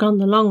park and gone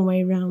the long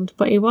way round,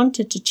 but he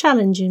wanted to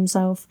challenge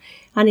himself,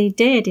 and he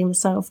dared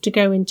himself to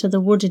go into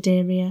the wooded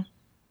area.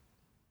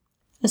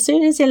 As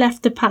soon as he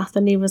left the path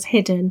and he was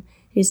hidden,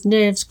 his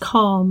nerves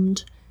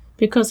calmed,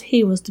 because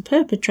he was the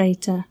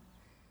perpetrator.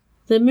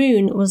 The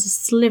moon was a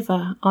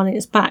sliver on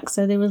its back,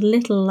 so there was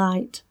little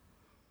light.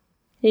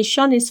 He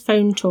shone his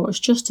phone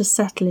torch just to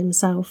settle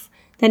himself.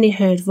 Then he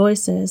heard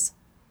voices.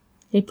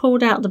 He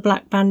pulled out the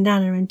black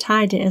bandana and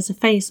tied it as a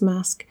face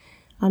mask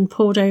and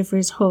pulled over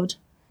his hood.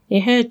 He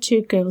heard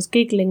 2 girls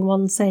giggling,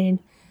 one saying,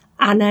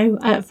 "I know,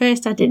 at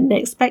first I didn't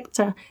expect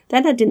her,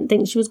 then I didn't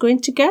think she was going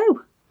to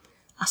go.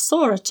 I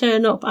saw her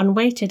turn up and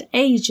waited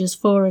ages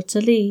for her to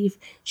leave.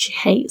 She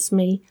hates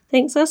me,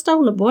 thinks I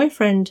stole her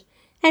boyfriend.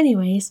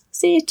 Anyways,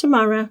 see you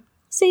tomorrow.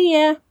 See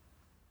ya."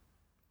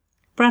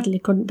 Bradley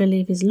couldn't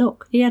believe his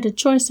luck. He had a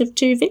choice of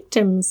 2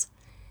 victims.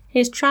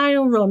 His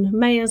trial run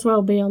may as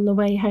well be on the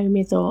way home,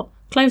 he thought,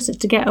 closer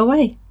to get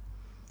away.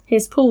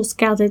 His pulse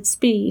gathered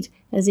speed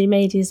as he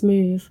made his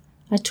move.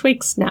 A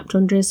twig snapped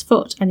under his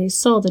foot and he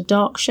saw the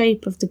dark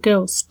shape of the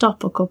girl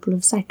stop a couple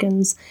of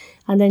seconds,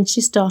 and then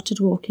she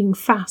started walking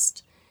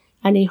fast,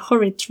 and he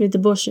hurried through the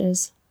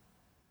bushes.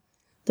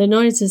 The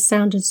noises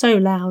sounded so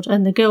loud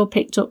and the girl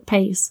picked up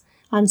pace,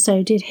 and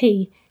so did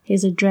he,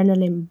 his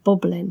adrenaline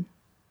bubbling.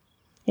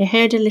 He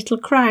heard a little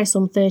cry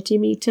some 30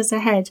 metres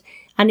ahead,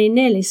 and he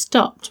nearly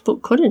stopped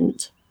but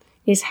couldn't.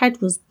 His head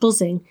was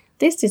buzzing.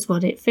 This is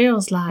what it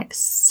feels like.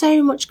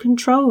 So much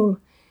control.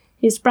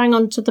 He sprang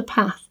onto the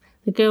path.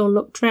 The girl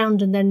looked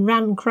round and then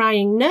ran,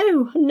 crying,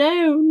 "No,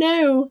 no,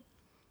 no!"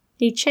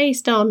 He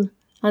chased on,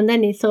 and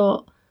then he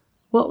thought,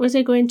 what was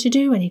he going to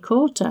do when he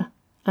caught her?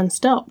 And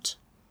stopped.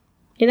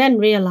 He then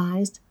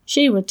realised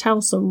she would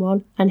tell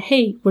someone, and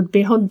he would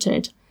be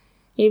hunted.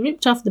 He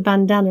ripped off the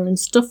bandana and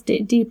stuffed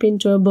it deep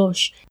into a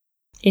bush.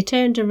 He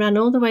turned and ran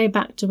all the way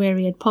back to where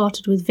he had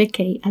parted with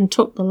Vicky and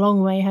took the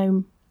long way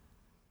home.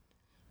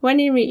 When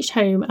he reached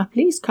home, a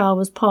police car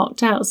was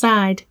parked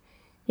outside.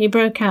 He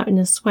broke out in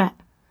a sweat.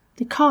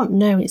 They can't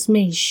know it's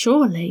me,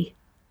 surely.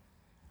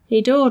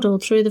 He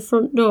dawdled through the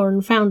front door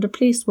and found a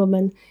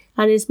policewoman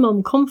and his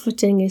mum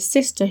comforting his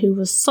sister, who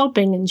was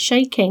sobbing and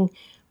shaking.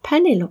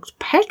 Penny looked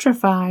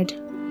petrified.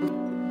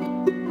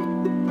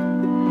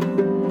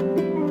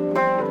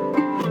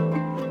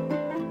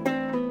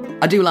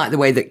 I do like the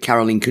way that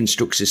Carolyn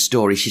constructs a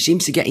story. She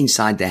seems to get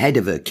inside the head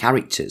of her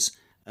characters.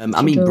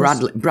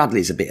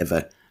 Bradley's a bit of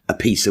a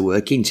piece of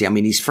work, isn't he? I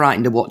mean, he's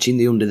frightened of watching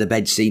the under the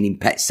bed scene in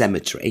Pet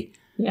Sematary.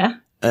 Yeah.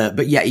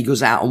 But yet he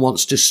goes out and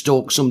wants to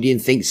stalk somebody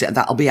and thinks that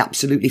that'll be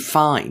absolutely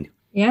fine.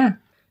 Yeah.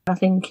 I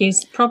think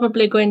he's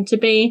probably going to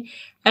be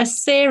a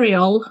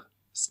serial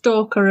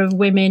stalker of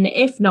women,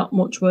 if not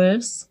much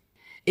worse.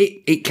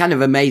 It kind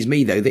of amazed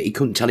me, though, that he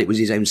couldn't tell it was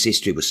his own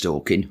sister he was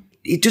stalking.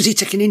 Does he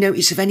take any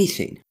notice of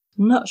anything?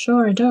 I'm not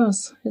sure he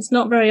does. It's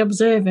not very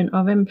observant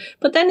of him.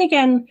 But then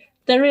again,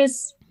 there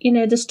is,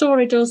 the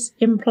story does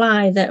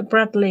imply that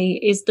Bradley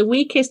is the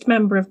weakest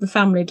member of the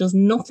family, does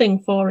nothing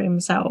for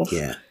himself.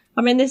 Yeah.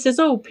 I mean, this is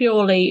all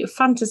purely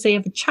fantasy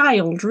of a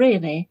child,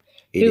 really,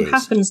 who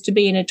happens to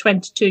be in a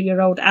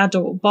 22-year-old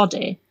adult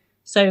body,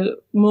 so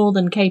more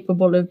than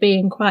capable of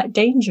being quite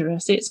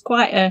dangerous. It's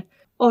quite a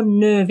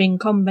unnerving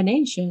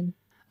combination.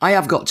 I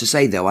have got to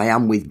say, though, I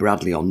am with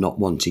Bradley on not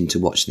wanting to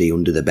watch the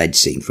under the bed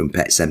scene from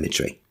Pet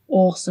Sematary.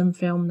 Awesome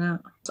film,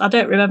 that. I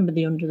don't remember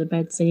the under the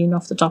bed scene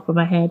off the top of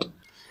my head.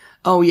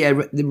 Oh, yeah,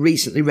 the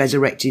recently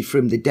resurrected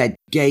from the dead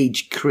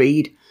Gage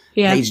Creed.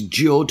 Yeah. Plays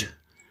Judd,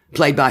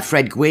 played by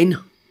Fred Gwynne.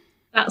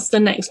 That's the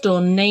next door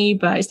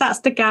neighbour. That's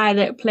the guy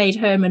that played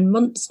Herman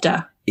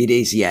Munster. It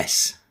is,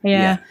 yes.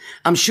 Yeah.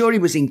 I'm sure he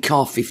was in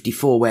Car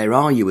 54, Where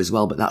Are You, as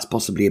well, but that's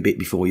possibly a bit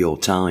before your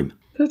time.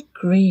 Good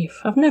grief.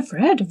 I've never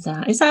heard of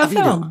that. Is that a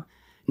film?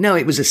 No,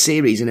 it was a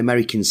series, an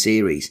American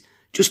series.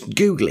 Just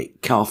Google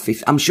it,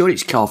 I'm sure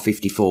it's Car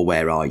 54,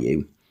 Where Are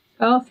You?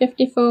 Car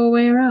 54,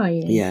 Where Are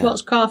You? Yeah.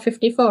 What's Car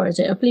 54? Is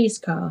it a police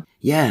car?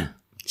 Yeah.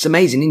 It's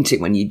amazing, isn't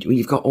it, when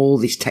you've got all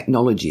this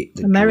technology.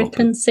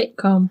 American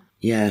sitcom.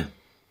 Yeah.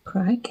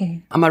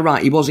 Crikey. Am I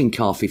right? He was in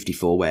Car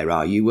 54, Where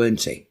Are You,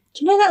 weren't he?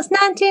 Do you know that's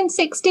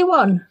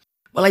 1961?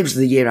 Well, it was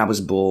the year I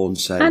was born,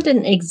 so... I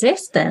didn't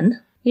exist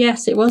then.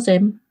 Yes, it was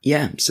him.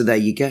 Yeah, so there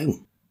you go.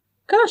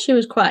 Gosh, he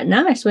was quite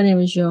nice when he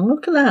was young.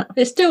 Look at that.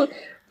 It's still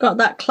got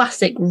that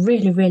classic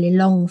really, really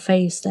long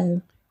face,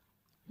 though.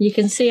 You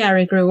can see how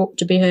he grew up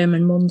to be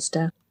Herman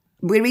Munster.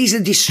 We're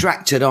easily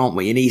distracted, aren't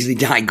we, and easily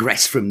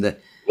digress from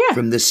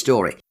the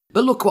story.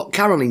 But look what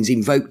Carolyn's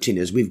invoked in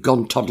us. We've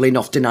gone toddling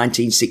off to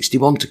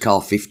 1961 to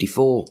Car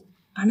 54.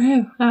 I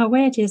know. How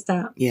weird is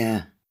that?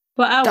 Yeah.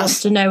 What I want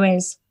to know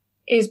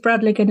is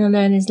Bradley going to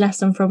learn his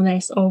lesson from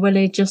this, or will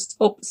he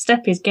just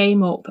step his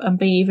game up and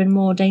be even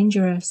more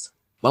dangerous?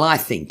 Well, I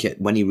think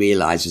when he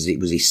realises it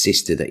was his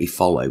sister that he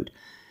followed,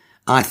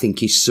 I think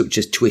he's such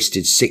a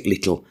twisted, sick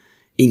little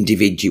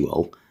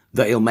individual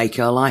that he'll make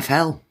her life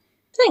hell.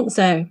 Think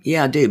so?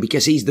 Yeah, I do,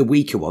 because he's the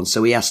weaker one,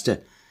 so he has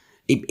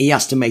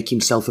to make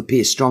himself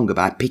appear stronger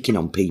by picking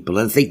on people,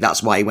 and I think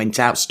that's why he went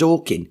out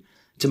stalking,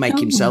 to make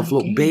himself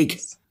look big.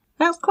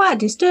 That's quite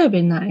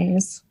disturbing, that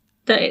is.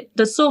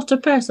 The sort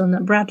of person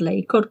that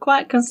Bradley could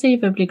quite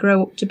conceivably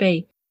grow up to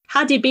be.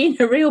 Had he been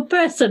a real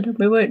person,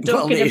 we weren't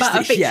talking about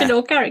a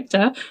fictional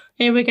character.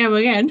 Here we go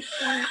again.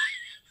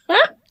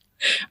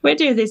 We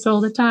do this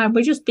all the time.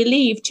 We just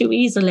believe too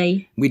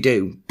easily. We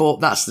do, but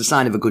that's the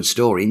sign of a good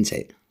story, isn't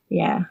it?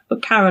 Yeah,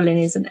 but Carolyn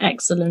is an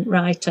excellent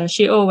writer.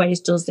 She always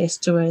does this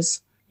to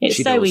us.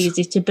 It's so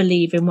easy to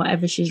believe in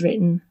whatever she's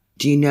written.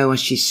 Do you know, has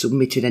she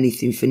submitted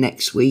anything for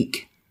next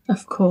week?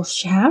 Of course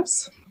she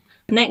has.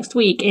 Next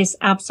week is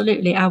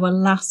absolutely our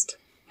last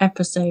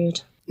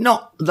episode.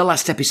 Not the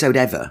last episode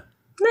ever.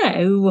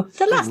 No,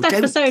 the last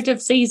episode of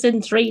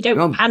season 3.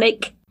 Don't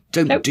panic.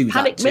 Don't do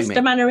panic, that to Mr.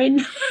 me.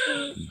 Mannering.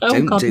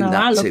 Oh, God, no,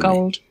 I look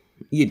old.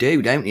 You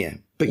do, don't you?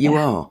 But you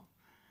are.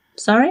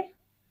 Sorry?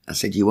 I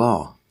said you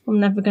are. I'm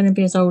never going to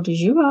be as old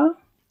as you are.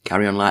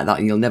 Carry on like that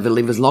and you'll never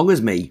live as long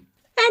as me.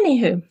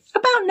 Anywho,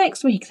 about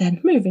next week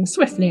then, moving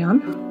swiftly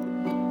on.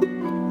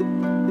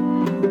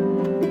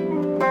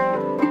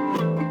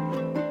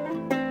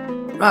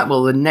 Right,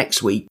 well, the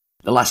next week,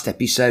 the last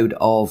episode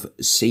of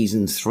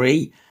season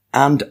 3,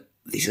 and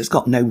this has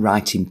got no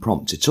writing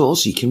prompt at all,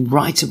 so you can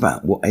write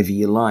about whatever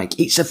you like.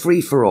 It's a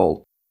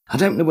free-for-all. I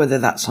don't know whether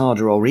that's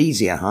harder or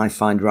easier. I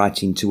find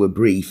writing to a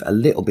brief a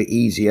little bit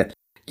easier.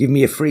 Give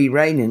me a free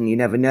rein and you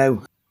never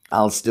know.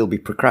 I'll still be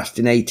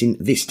procrastinating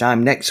this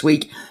time next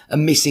week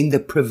and missing the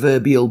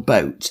proverbial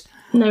boat.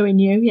 Knowing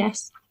you,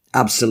 yes.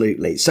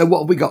 Absolutely. So what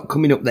have we got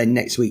coming up then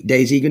next week,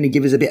 Daisy? Are you going to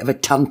give us a bit of a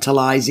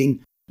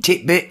tantalising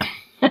tidbit?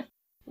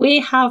 We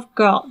have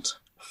got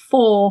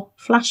 4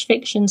 flash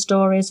fiction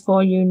stories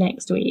for you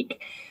next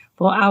week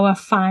for our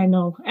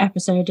final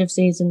episode of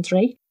season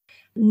 3,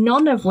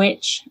 none of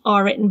which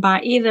are written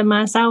by either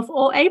myself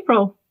or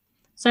April.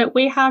 So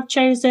we have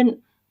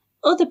chosen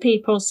other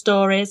people's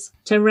stories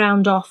to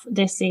round off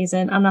this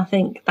season, and I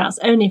think that's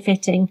only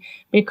fitting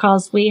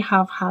because we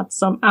have had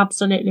some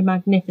absolutely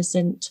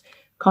magnificent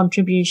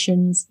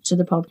contributions to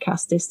the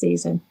podcast this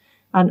season.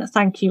 And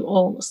thank you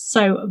all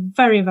so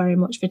very, very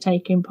much for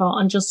taking part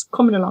and just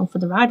coming along for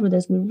the ride with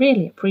us. We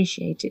really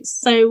appreciate it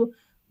so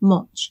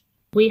much.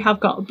 We have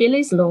got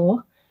Billy's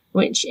Law,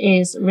 which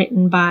is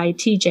written by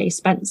TJ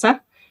Spencer.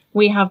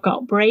 We have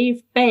got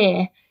Brave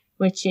Bear,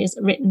 which is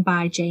written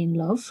by Jane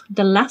Love.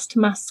 The Last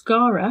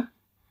Mascara,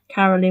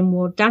 Carolyn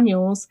Ward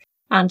Daniels.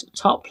 And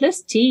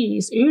Topless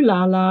Tees, Ooh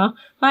La La,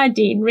 by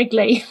Dean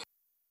Wrigley.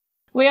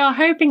 We are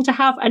hoping to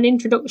have an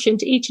introduction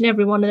to each and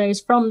every one of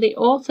those from the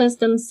authors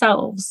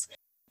themselves.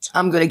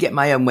 I'm going to get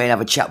my own way and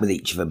have a chat with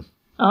each of them.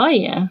 Oh,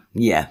 yeah.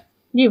 Yeah.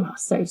 You are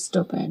so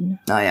stubborn.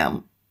 I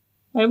am.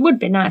 It would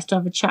be nice to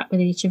have a chat with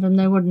each of them,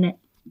 though, wouldn't it?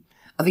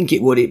 I think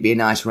it would. It'd be a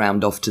nice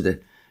round off to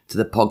the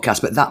podcast,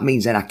 but that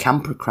means then I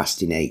can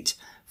procrastinate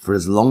for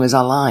as long as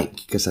I like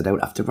because I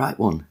don't have to write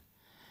one.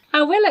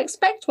 I will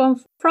expect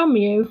one from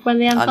you when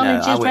the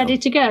anthology is ready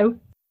to go.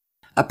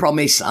 I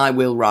promise I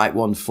will write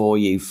one for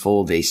you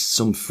for this,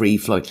 some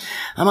free-flowing.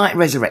 I might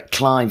resurrect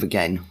Clive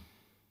again.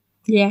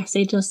 Yes,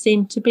 he does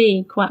seem to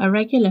be quite a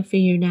regular for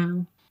you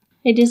now.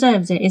 He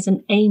deserves it. He's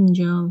an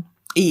angel.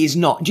 He is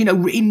not. Do you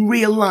know, in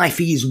real life,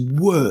 he is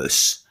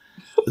worse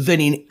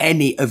than in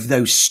any of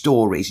those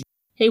stories.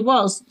 He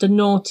was the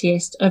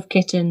naughtiest of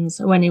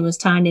kittens when he was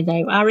tiny,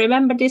 though. I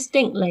remember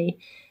distinctly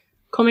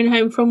coming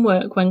home from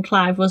work when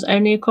Clive was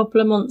only a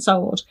couple of months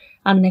old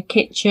and the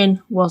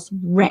kitchen was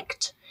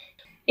wrecked.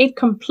 It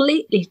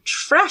completely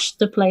trashed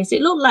the place.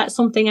 It looked like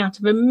something out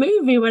of a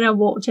movie when I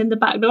walked in the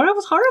back door. I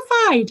was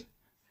horrified.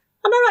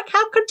 And I'm like,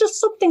 how could just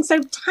something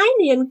so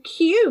tiny and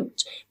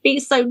cute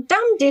be so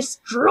damn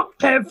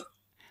destructive?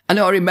 I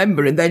know, I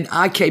remember. And then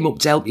I came up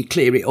to help you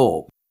clear it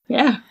up.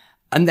 Yeah.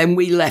 And then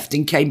we left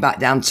and came back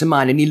down to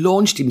mine and he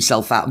launched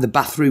himself out of the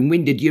bathroom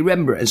window, do you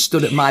remember? And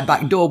stood at my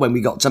back door when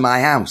we got to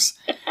my house.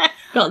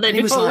 Got there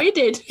before we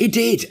did. He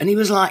did. And he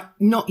was like,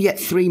 not yet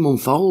 3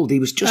 months old. He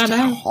was just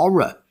a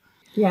horror.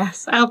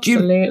 Yes,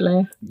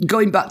 absolutely.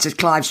 Going back to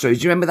Clive's stories,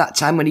 do you remember that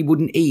time when he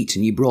wouldn't eat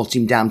and you brought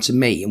him down to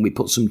me and we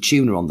put some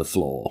tuna on the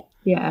floor?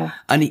 Yeah.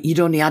 And you'd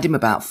only had him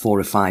about 4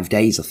 or 5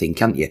 days, I think,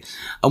 hadn't you?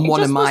 And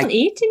wasn't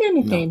eating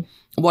anything.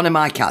 No. One of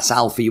my cats,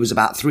 Alfie, who was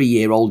about 3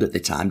 years old at the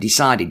time,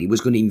 decided he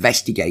was going to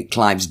investigate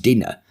Clive's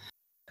dinner.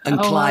 And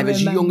Clive,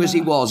 as young as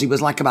he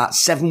was like about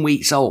 7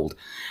 weeks old.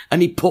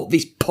 And he put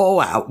this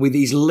paw out with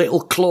his little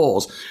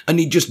claws and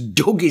he just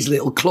dug his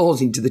little claws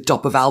into the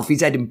top of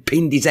Alfie's head and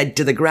pinned his head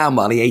to the ground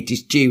while he ate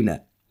his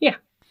tuna. Yeah.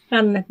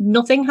 And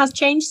nothing has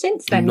changed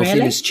since then, really?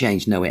 Nothing has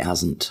changed. No, it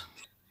hasn't.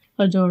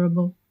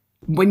 Adorable.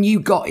 When you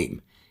got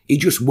him, he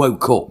just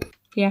woke up.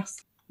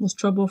 Yes. Was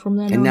trouble from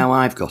then on. And now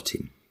I've got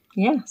him.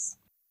 Yes.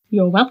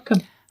 You're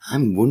welcome.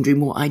 I'm wondering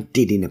what I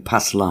did in a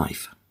past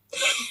life.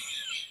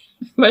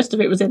 Most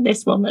of it was in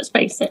this one, let's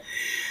face it.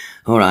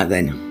 All right,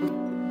 then.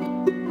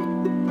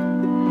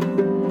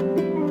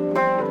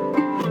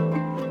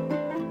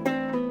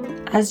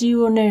 As you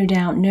will no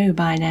doubt know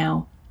by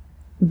now,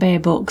 Bear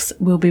Books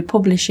will be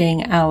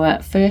publishing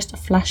our first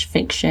flash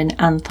fiction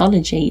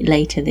anthology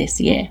later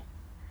this year.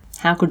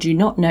 How could you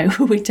not know?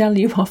 We tell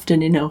you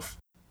often enough.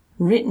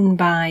 Written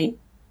by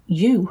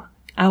you,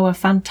 our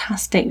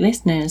fantastic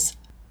listeners.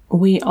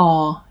 We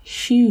are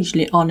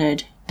hugely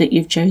honoured that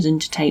you've chosen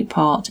to take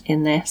part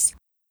in this.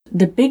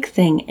 The big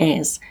thing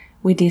is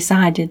we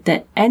decided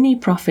that any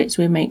profits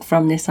we make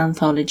from this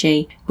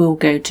anthology will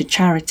go to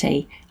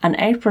charity, and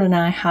April and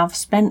I have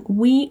spent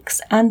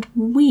weeks and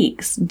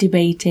weeks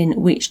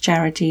debating which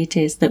charity it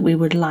is that we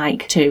would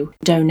like to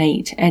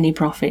donate any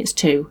profits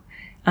to,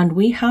 and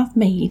we have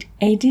made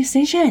a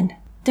decision.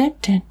 Da,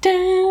 da,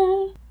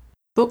 da.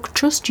 Book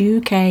Trust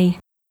UK,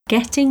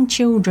 getting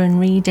children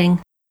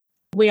reading.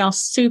 We are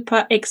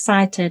super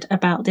excited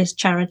about this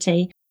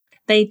charity.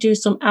 They do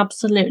some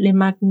absolutely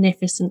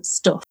magnificent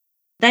stuff.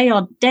 They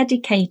are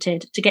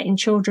dedicated to getting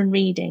children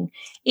reading.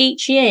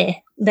 Each year,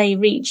 they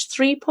reach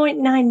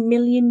 3.9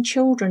 million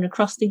children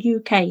across the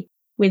UK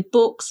with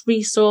books,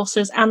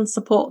 resources and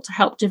support to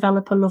help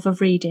develop a love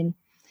of reading.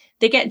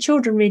 They get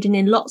children reading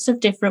in lots of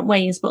different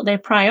ways, but their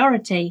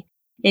priority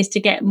is to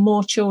get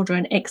more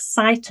children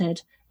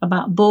excited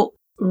about books,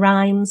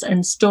 rhymes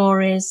and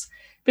stories.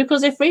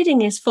 Because if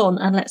reading is fun,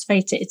 and let's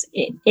face it,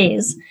 it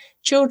is,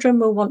 children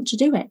will want to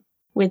do it.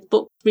 With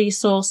book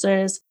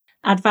resources,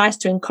 advice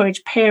to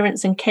encourage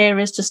parents and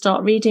carers to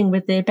start reading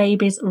with their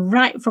babies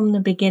right from the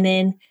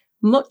beginning.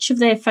 Much of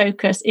their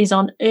focus is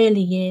on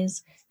early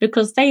years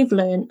because they've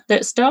learned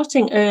that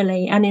starting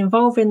early and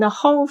involving the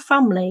whole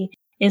family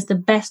is the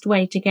best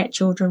way to get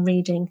children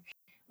reading,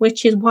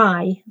 which is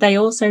why they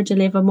also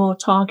deliver more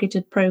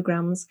targeted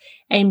programs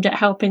aimed at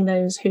helping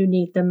those who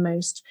need them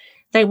most.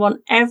 They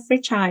want every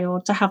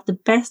child to have the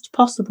best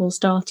possible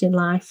start in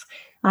life,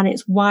 And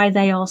it's why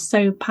they are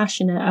so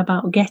passionate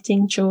about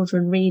getting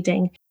children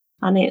reading.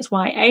 And it's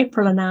why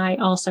April and I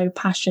are so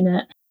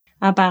passionate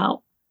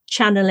about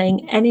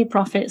channeling any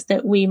profits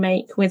that we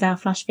make with our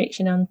flash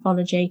fiction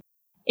anthology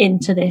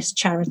into this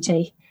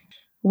charity.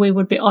 We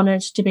would be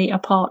honoured to be a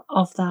part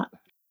of that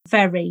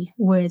very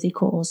worthy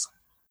cause.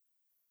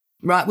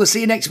 Right, we'll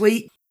see you next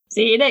week.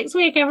 See you next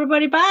week,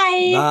 everybody.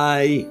 Bye.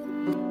 Bye.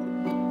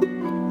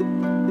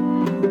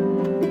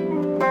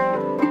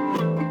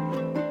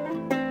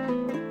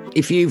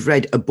 If you've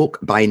read a book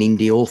by an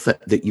indie author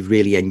that you've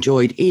really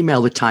enjoyed,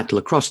 email the title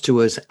across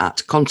to us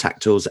at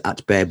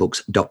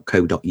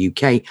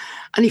contactus@bearbooks.co.uk.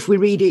 And if we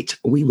read it,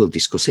 we will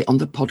discuss it on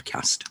the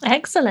podcast.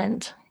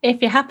 Excellent.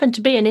 If you happen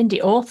to be an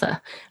indie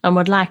author and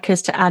would like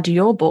us to add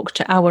your book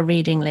to our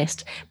reading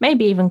list,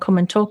 maybe even come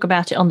and talk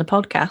about it on the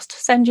podcast,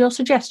 send your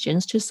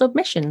suggestions to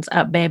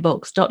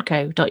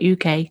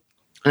submissions@bearbooks.co.uk.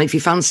 And if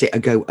you fancy a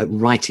go at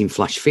writing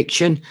flash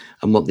fiction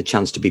and want the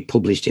chance to be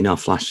published in our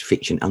flash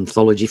fiction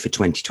anthology for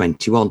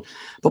 2021,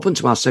 pop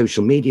onto our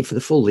social media for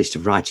the full list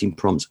of writing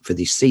prompts for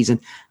this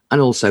season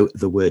and also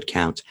the word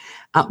count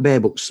at Bear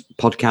Books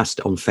Podcast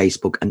on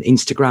Facebook and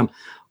Instagram,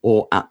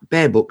 or at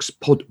Bear Books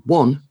Pod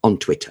 1 on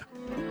Twitter.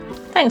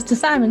 Thanks to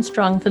Simon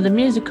Strong for the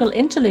musical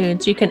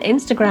interludes. You can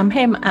Instagram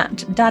him at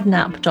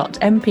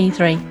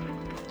dadnap.mp3.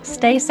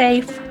 Stay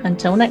safe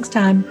until next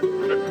time.